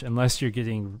 pretty much, unless you're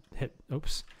getting hit.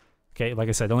 Oops. Okay, like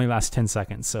I said, it only lasts 10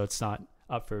 seconds, so it's not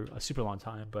up for a super long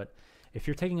time. But if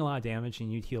you're taking a lot of damage and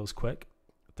you need heals quick,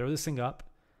 throw this thing up,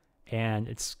 and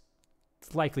it's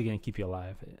likely going to keep you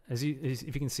alive. If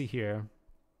you can see here,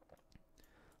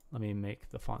 let me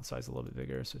make the font size a little bit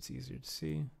bigger so it's easier to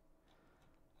see.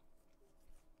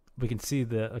 We can see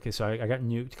okay, so I got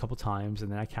nuked a couple times, and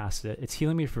then I cast it. It's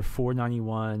healing me for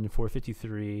 491,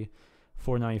 453,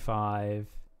 495.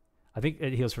 I think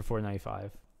it heals for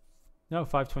 495. No,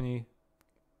 520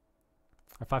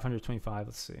 or 525.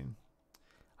 Let's see.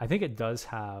 I think it does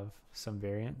have some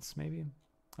variance, maybe.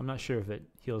 I'm not sure if it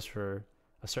heals for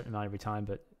a certain amount every time,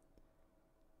 but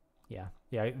yeah,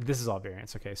 this is all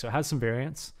variance. Okay, so it has some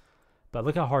variance, but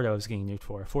look how hard I was getting nuked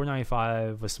for.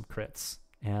 495 with some crits,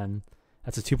 and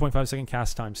that's a 2.5 second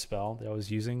cast time spell that I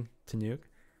was using to nuke,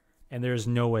 and there's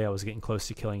no way I was getting close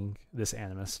to killing this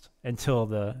Animist until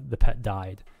the pet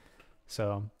died.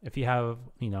 So if you have,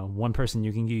 one person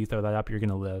nuking you, you throw that up, you're going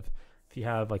to live. If you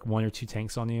have like 1 or 2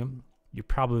 tanks on you, you're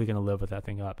probably going to live with that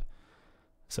thing up.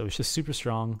 So it's just super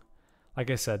strong. Like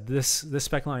I said, this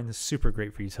spec line is super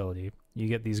great for utility. You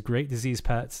get these great disease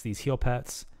pets, these heal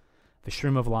pets, the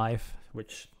Shroom of Life,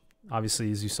 which obviously,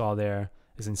 as you saw there,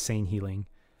 is insane healing.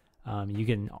 You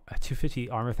get a 250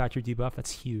 armor factor debuff.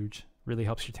 That's huge. Really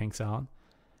helps your tanks out.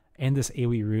 And this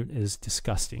AoE root is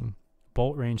disgusting.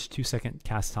 Bolt range, 2-second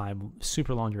cast time,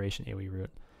 super long duration AoE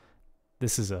root.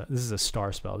 This is a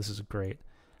star spell. This is great.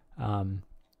 But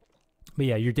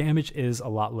yeah, your damage is a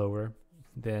lot lower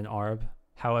than ARB.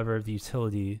 However, the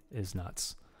utility is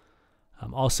nuts.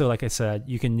 Also, like I said,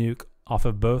 you can nuke off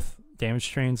of both damage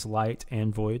trains, light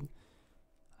and void.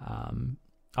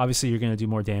 Obviously, you're going to do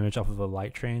more damage off of a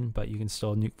light train, but you can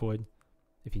still nuke void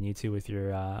if you need to with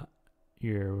your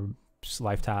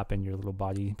life tap and your little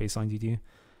body baseline DD.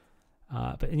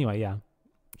 But anyway, yeah,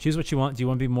 choose what you want. Do you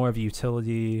want to be more of a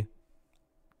utility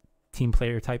team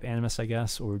player type Animist, I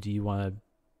guess, or do you want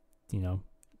to,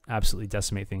 absolutely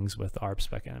decimate things with ARB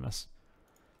spec Animist?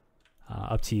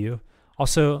 Up to you.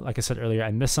 Also, like I said earlier,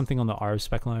 I missed something on the ARB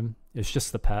spec line. It's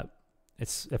just the pet.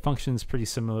 It functions pretty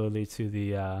similarly to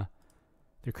the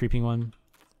creeping one,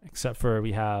 except for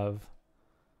we have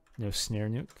no snare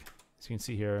nuke. As you can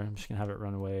see here, I'm just gonna have it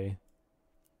run away,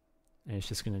 and it's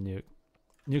just gonna nuke.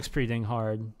 Nuke's pretty dang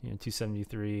hard.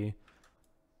 273,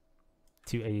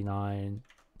 289.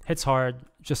 Hits hard,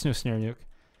 just no snare nuke.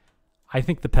 I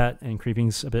think the pet and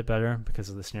creeping's a bit better because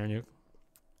of the snare nuke.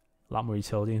 A lot more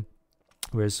utility.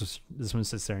 Whereas this one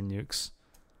sits there and nukes.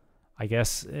 I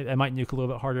guess it might nuke a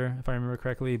little bit harder if I remember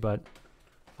correctly, but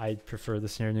I prefer the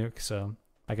snare nuke. So,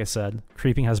 like I said,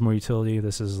 creeping has more utility.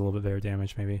 This is a little bit better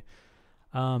damage, maybe.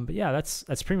 But yeah, that's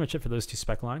pretty much it for those two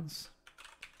spec lines.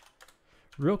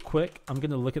 Real quick, I'm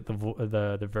gonna look at the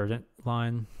Verdant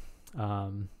line.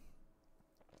 I'm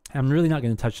really not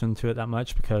gonna touch into it that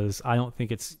much because I don't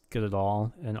think it's good at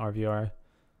all in RVR.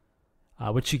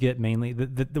 What you get mainly,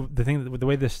 the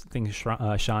way this thing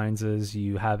shines is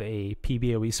you have a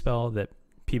PBAoE spell that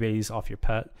PBAs off your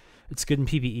pet. It's good in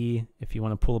PvE if you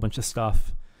want to pull a bunch of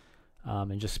stuff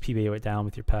and just PBAO it down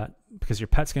with your pet, because your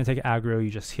pet's going to take aggro. You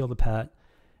just heal the pet,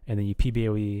 and then you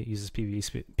PBAoE, uses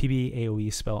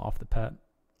PBAoE spell off the pet.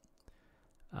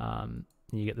 And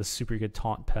you get this super good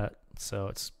taunt pet, so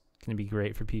it's going to be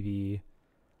great for PvE.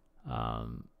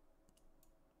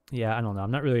 Yeah, I don't know.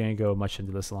 I'm not really going to go much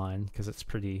into this line because it's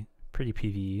pretty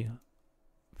PvE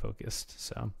focused.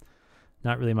 So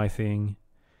not really my thing.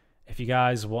 If you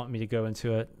guys want me to go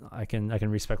into it, I can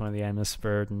respec one of the Animist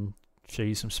bird and show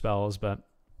you some spells, but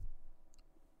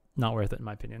not worth it in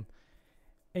my opinion.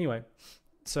 Anyway,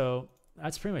 so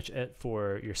that's pretty much it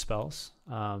for your spells.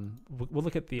 We'll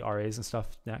look at the RAs and stuff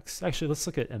next. Actually, let's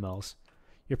look at MLs.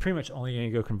 You're pretty much only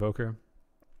going to go Convoker.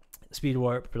 Speed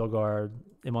Warp, Brittle Guard,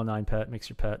 ML9 pet, makes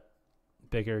your pet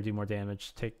bigger, do more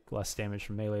damage, take less damage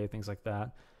from melee, things like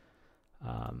that.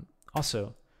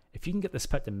 Also, if you can get this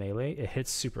pet to melee, it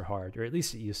hits super hard, or at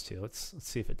least it used to. Let's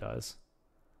see if it does.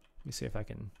 Let me see if I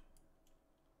can.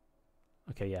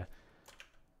 Okay, yeah.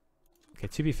 Okay,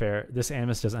 to be fair, this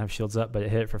Animist doesn't have shields up, but it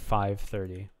hit it for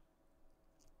 530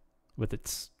 with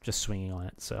its just swinging on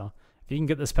it. So if you can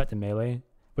get this pet to melee,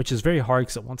 which is very hard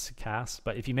because it wants to cast,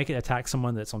 but if you make it attack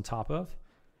someone that's on top of,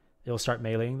 it'll start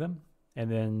meleeing them, and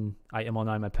then I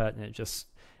ML9 my pet, and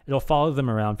it'll follow them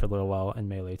around for a little while and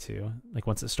melee too. Like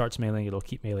once it starts meleeing, it'll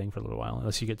keep meleeing for a little while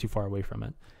unless you get too far away from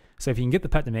it. So if you can get the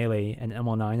pet to melee and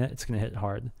ML9 it, it's going to hit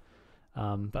hard.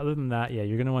 But other than that, yeah,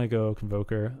 you're going to want to go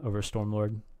Convoker over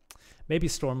Stormlord. Maybe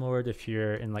Stormlord if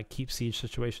you're in like keep siege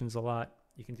situations a lot.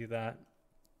 You can do that.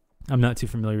 I'm not too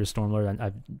familiar with Stormlord.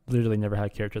 I've literally never had a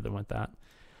character that went that.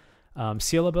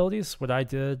 CL abilities, what I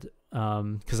did,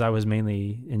 because I was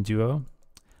mainly in duo,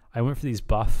 I went for these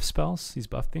buff spells, these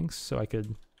buff things, so I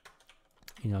could,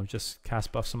 just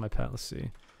cast buffs on my pet. Let's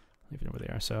see, leave it over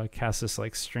there. So I cast this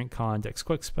like Strength Con Dex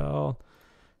Quick spell.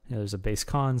 There's a base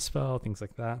con spell, things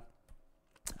like that.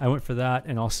 I went for that,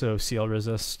 and also CL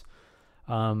resist.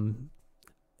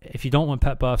 If you don't want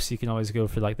pet buffs, you can always go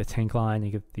for like the tank line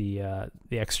and get the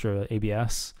extra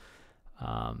ABS.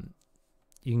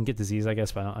 You can get disease, I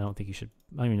guess, but I don't think you should.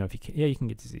 I don't even know if you can. Yeah, you can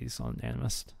get disease on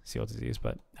Animist, CL disease,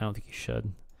 but I don't think you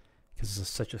should because it's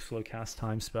such a slow cast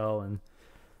time spell, and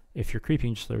if you're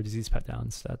creeping, just throw a disease pet down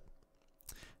instead.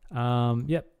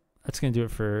 Yep, that's gonna do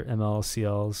it for ML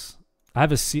CLs. I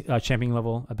have a champion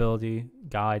level ability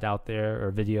guide out there or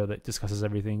video that discusses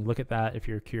everything. Look at that if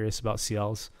you're curious about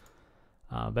CLs.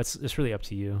 It's really up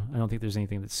to you. I don't think there's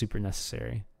anything that's super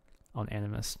necessary on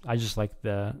Animist. I just like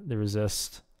the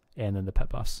resist and then the pet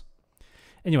buffs.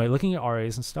 Anyway, looking at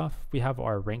RAs and stuff, we have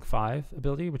our rank 5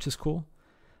 ability, which is cool.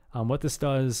 What this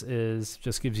does is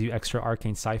just gives you extra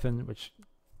Arcane Siphon, which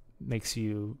makes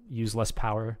you use less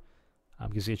power,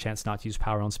 gives you a chance not to use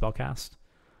power on spellcast.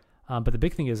 But the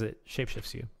big thing is it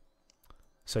shapeshifts you.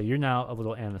 So you're now a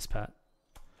little Animist pet.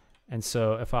 And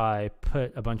so if I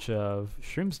put a bunch of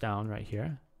shrooms down right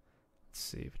here, let's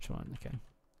see which one. Okay.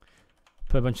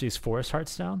 Put a bunch of these forest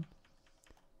hearts down.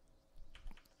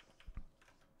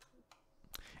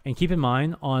 And keep in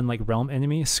mind on like realm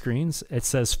enemy screens, it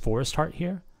says forest heart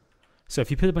here. So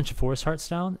if you put a bunch of forest hearts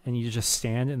down and you just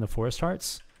stand in the forest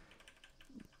hearts,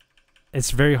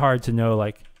 it's very hard to know,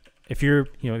 like, if you're,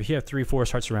 if you have 3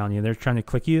 forest hearts around you and they're trying to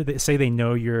click you, they say they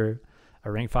know you're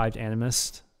a rank 5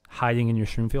 animist hiding in your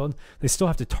shroom field, they still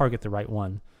have to target the right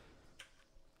one.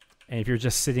 And if you're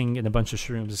just sitting in a bunch of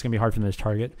shrooms, it's going to be hard for them to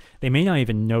target. They may not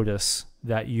even notice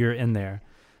that you're in there.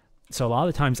 So a lot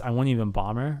of the times I won't even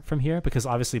bomber from here, because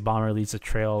obviously bomber leads a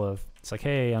trail of, it's like,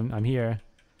 hey, I'm here.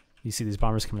 You see these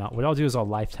bombers coming out. What I'll do is I'll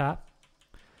life tap.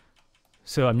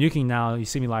 So I'm nuking now. You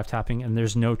see me live tapping, and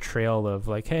there's no trail of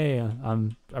like, hey,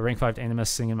 I'm a rank 5 animist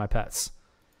singing my pets.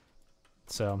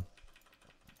 So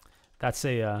that's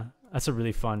a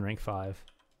really fun rank 5.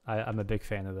 I'm a big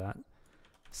fan of that.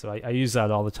 So I use that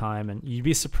all the time, and you'd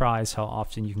be surprised how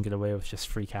often you can get away with just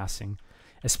free casting,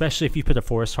 especially if you put a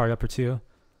forest heart up or 2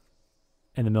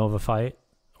 in the middle of a fight,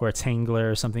 or a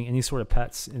tangler or something, any sort of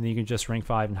pets, and then you can just rank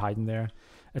 5 and hide in there.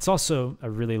 It's also a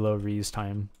really low reuse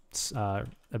time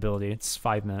ability. It's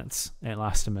 5 minutes and it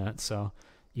lasts a minute, so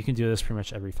you can do this pretty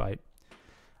much every fight.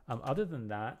 Other than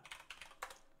that,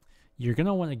 you're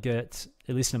gonna want to get,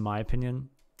 at least in my opinion,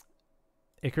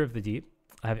 Ichor of the Deep.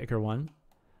 I have Ichor 1.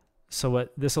 So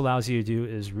what this allows you to do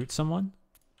is root someone.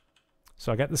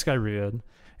 So I got this guy rooted,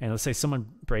 and let's say someone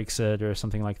breaks it or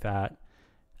something like that,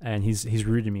 and he's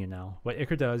rooted me now. What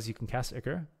Ichor does, you can cast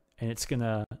Ichor, and it's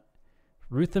gonna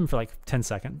root them for like 10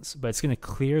 seconds, but it's gonna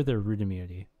clear their root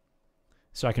immunity,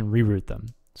 so I can reroot them.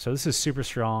 So this is super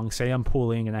strong. Say I'm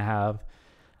pooling and I have,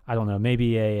 I don't know,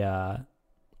 maybe a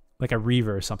like a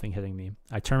Reaver or something hitting me.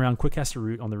 I turn around, quick cast a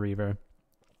root on the Reaver,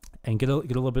 and get a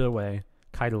little bit away,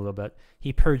 kite a little bit.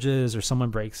 He purges, or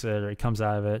someone breaks it, or he comes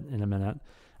out of it in a minute.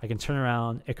 I can turn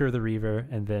around, Ichor the Reaver,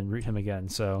 and then root him again.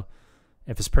 So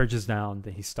if his purge is down,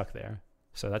 then he's stuck there.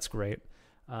 So that's great.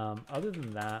 Other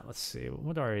than that, let's see,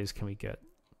 what RAs can we get?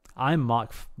 I'm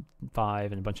Mach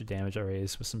 5 and a bunch of damage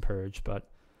RAs with some purge,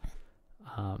 but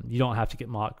you don't have to get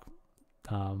Mach.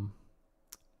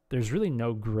 There's really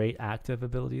no great active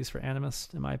abilities for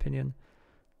Animist, in my opinion.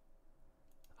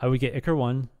 I would get Ichor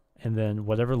 1, and then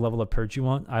whatever level of purge you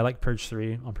want. I like purge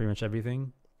 3 on pretty much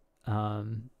everything.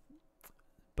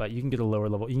 But you can get a lower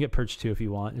level. You can get purge 2 if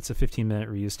you want. It's a 15-minute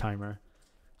reuse timer.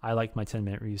 I like my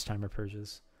 10-minute reuse timer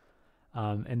purges.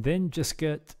 And then just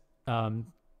get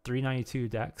 392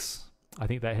 Dex. I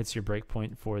think that hits your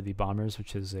breakpoint for the bombers,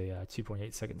 which is a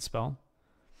 2.8 second spell.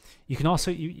 You can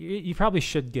also, you probably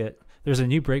should get, there's a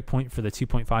new breakpoint for the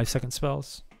 2.5 second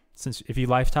spells. Since if you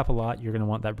life tap a lot, you're going to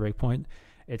want that breakpoint.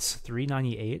 It's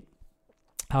 398.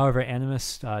 However,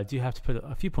 Animist do have to put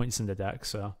a few points into Dex.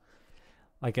 So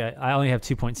like I only have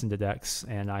 2 points into Dex,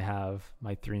 and I have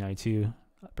my 392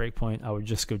 breakpoint. I would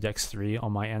just go Dex 3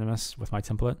 on my Animist with my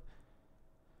template,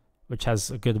 which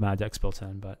has a good amount of Dex built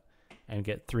in, and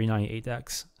get 398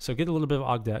 Dex. So get a little bit of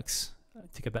Og Dex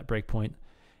to get that breakpoint,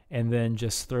 and then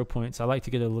just throw points. I like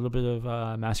to get a little bit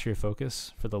of Mastery of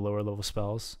Focus for the lower level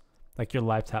spells, like your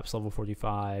live tap's level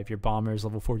 45, your bomber's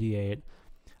level 48.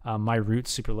 My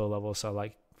root's super low level, so I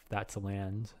like that to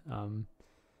land.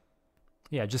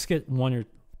 Yeah, just get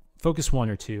focus 1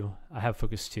 or 2. I have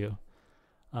focus 2.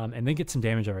 And then get some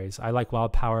damage RAs. I like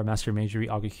Wild Power, Master Magery,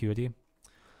 Og Acuity.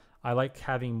 I like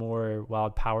having more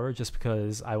Wild Power just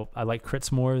because I like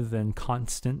crits more than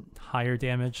constant higher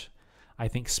damage. I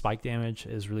think spike damage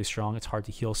is really strong. It's hard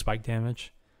to heal spike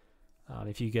damage.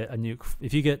 If you get a nuke,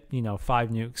 if you get 5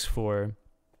 nukes for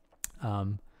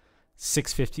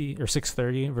 650 or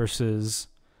 630 versus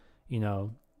 4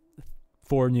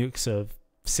 nukes of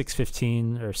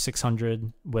 615 or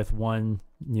 600 with 1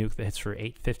 nuke that hits for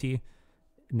 850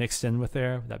 mixed in with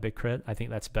that big crit, I think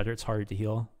that's better. It's harder to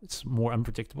heal. It's more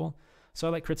unpredictable. So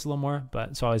I like crits a little more,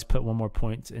 but so I always put 1 more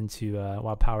point into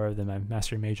Wild Power than my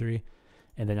Mastery Magery,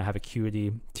 and then I have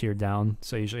Acuity tiered down.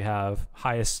 So I usually have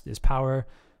highest is Power,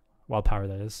 Wild Power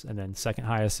that is, and then second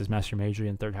highest is Mastery Magery,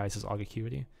 and third highest is Og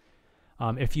Acuity.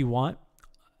 If you want,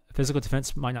 physical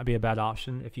defense might not be a bad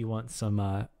option if you want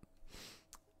some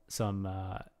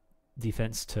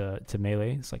defense to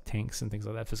melee. It's like tanks and things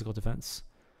like that. Physical defense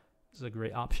is a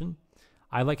great option.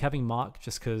 I like having Mach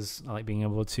just because I like being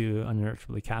able to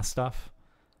uninterruptedly cast stuff.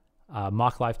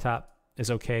 Mach life tap is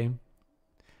okay.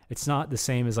 It's not the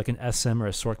same as like an SM or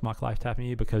a Sorc Mach life tapping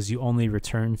you because you only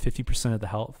return 50% of the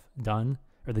health done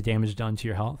or the damage done to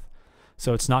your health.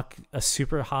 So it's not a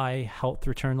super high health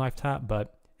return life tap,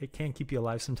 but it can keep you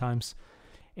alive sometimes.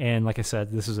 And like I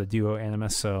said, this is a duo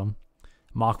Animist, so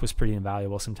mock was pretty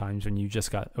invaluable sometimes when you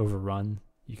just got overrun.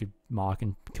 You could mock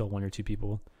and kill 1 or 2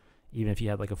 people, even if you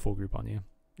had like a full group on you.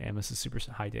 Animist is super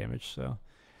high damage, so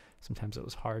sometimes it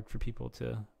was hard for people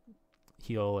to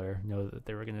heal or know that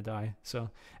they were going to die. So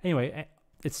anyway,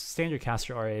 it's standard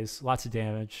caster RAs, lots of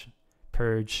damage,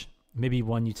 purge, maybe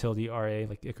 1 utility RA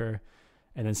like Icar,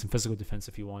 and then some physical defense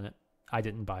if you want it. I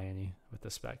didn't buy any with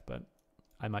this spec, but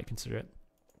I might consider it.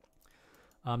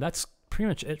 That's pretty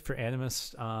much it for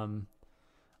Animist.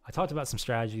 I talked about some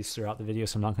strategies throughout the video,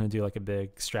 so I'm not going to do like a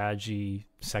big strategy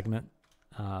segment.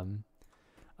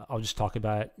 I'll just talk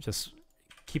about it. Just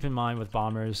keep in mind with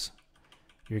bombers,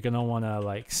 you're going to want to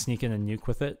like sneak in a nuke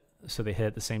with it so they hit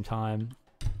at the same time.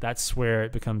 That's where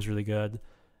it becomes really good.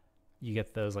 You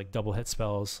get those like double hit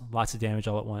spells, lots of damage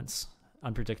all at once,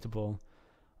 unpredictable.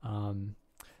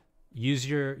 Use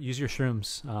your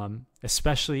shrooms,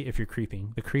 especially if you're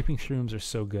creeping. The creeping shrooms are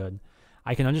so good.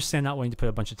 I can understand not wanting to put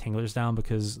a bunch of tanglers down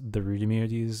because the root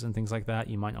immunities and things like that,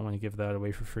 you might not want to give that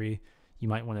away for free. You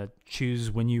might want to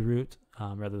choose when you root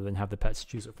rather than have the pets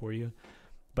choose it for you.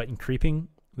 But in creeping,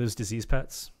 those disease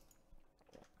pets,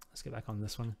 let's get back on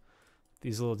this one.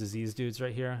 These little disease dudes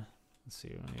right here. Let's see,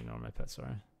 I don't even know where my pets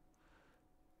are.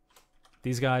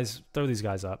 These guys, throw these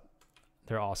guys up.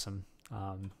 They're awesome.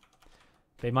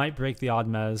 They might break the odd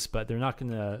mez, but they're not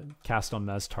going to cast on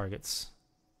mez targets.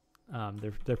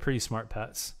 They're pretty smart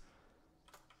pets,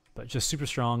 but just super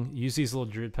strong. Use these little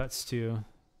druid pets too.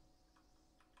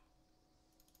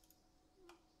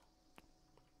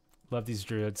 Love these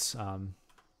druids.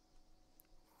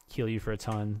 Heal you for a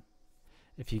ton.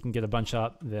 If you can get a bunch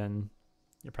up, then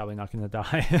you're probably not going to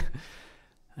die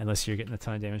unless you're getting a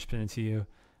ton of damage put into you.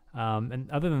 And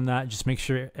other than that, just make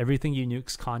sure everything you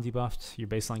nuke's con debuffed, your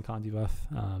baseline con debuff.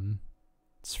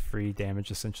 It's free damage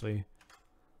essentially.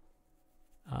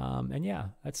 And yeah,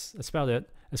 that's about it.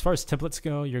 As far as templates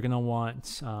go, you're going to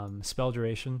want spell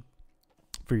duration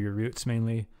for your roots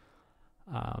mainly.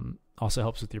 Also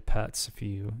helps with your pets if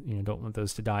you don't want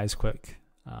those to die as quick.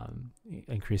 It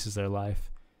increases their life.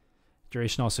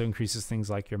 Duration also increases things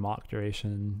like your mock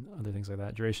duration, other things like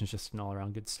that. Duration is just an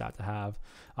all-around good stat to have.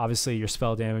 Obviously, your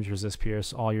spell damage, resist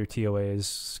pierce, all your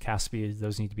TOAs, cast speed,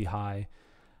 those need to be high.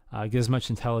 Get as much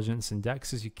intelligence and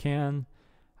dex as you can.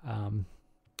 And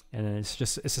then it's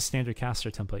a standard caster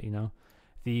template, you know.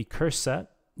 The curse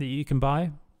set that you can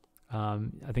buy, I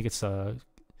think it's I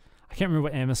can't remember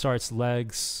what Animist are. It's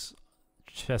legs,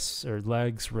 chest, or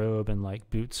legs, robe, and like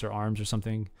boots or arms or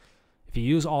something. If you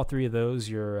use all 3 of those,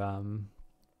 your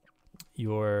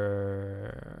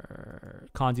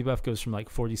con debuff goes from like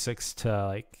 46 to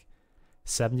like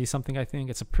 70 something. I think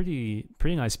it's a pretty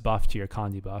nice buff to your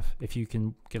con debuff if you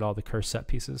can get all the curse set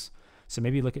pieces. So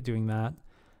maybe look at doing that.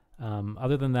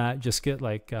 Other than that, just get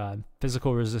like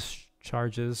physical resist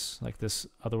charges, like this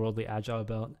otherworldly agile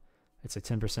belt. It's a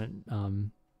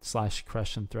 10% slash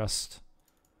crush and thrust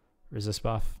resist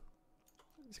buff,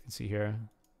 as you can see here.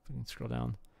 If I can scroll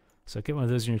down. So get one of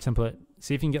those in your template.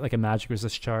 See if you can get like a magic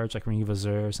resist charge, like Ring of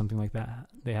Azure or something like that.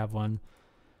 They have one.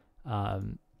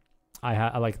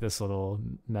 I like this little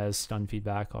Mez stun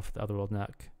feedback off the Otherworld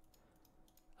neck.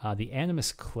 The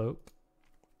Animist cloak,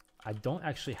 I don't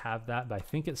actually have that, but I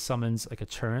think it summons like a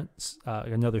turret,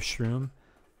 another shroom.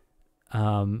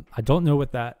 I don't know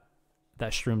what that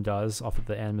shroom does off of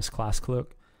the Animist class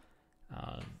cloak.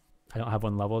 I don't have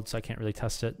one leveled, so I can't really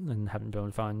test it and haven't been able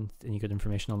to find any good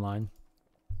information online.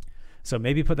 So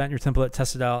maybe put that in your template,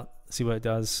 test it out, see what it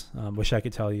does. Wish I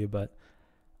could tell you, but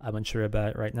I'm unsure about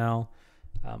it right now.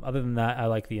 Other than that, I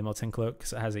like the ML10 cloak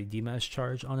because it has a demez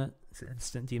charge on it. It's an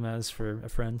instant demez for a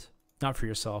friend. Not for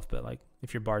yourself, but like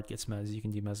if your bard gets mez, you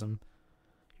can demez them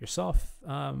yourself.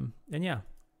 And yeah,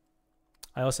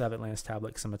 I also have Atlantis tablet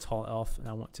because I'm a tall elf and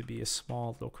I want to be a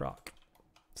small little croc.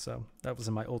 So that was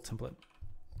in my old template.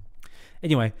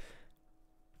 Anyway,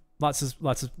 lots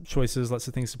of choices, lots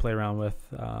of things to play around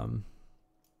with.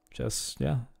 Just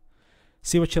yeah,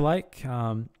 see what you like.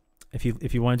 If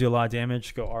you want to do a lot of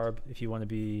damage, go Arb. If you want to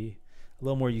be a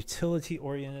little more utility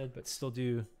oriented but still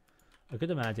do a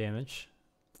good amount of damage,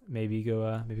 maybe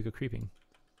go creeping.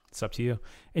 It's up to you.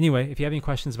 Anyway, if you have any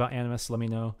questions about Animist, let me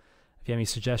know. If you have any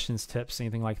suggestions, tips,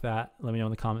 anything like that, let me know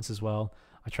in the comments as well.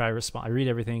 I try to respond. I read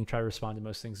everything. Try to respond to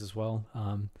most things as well.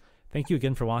 Thank you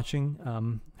again for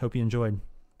watching. Hope you enjoyed.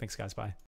 Thanks, guys. Bye.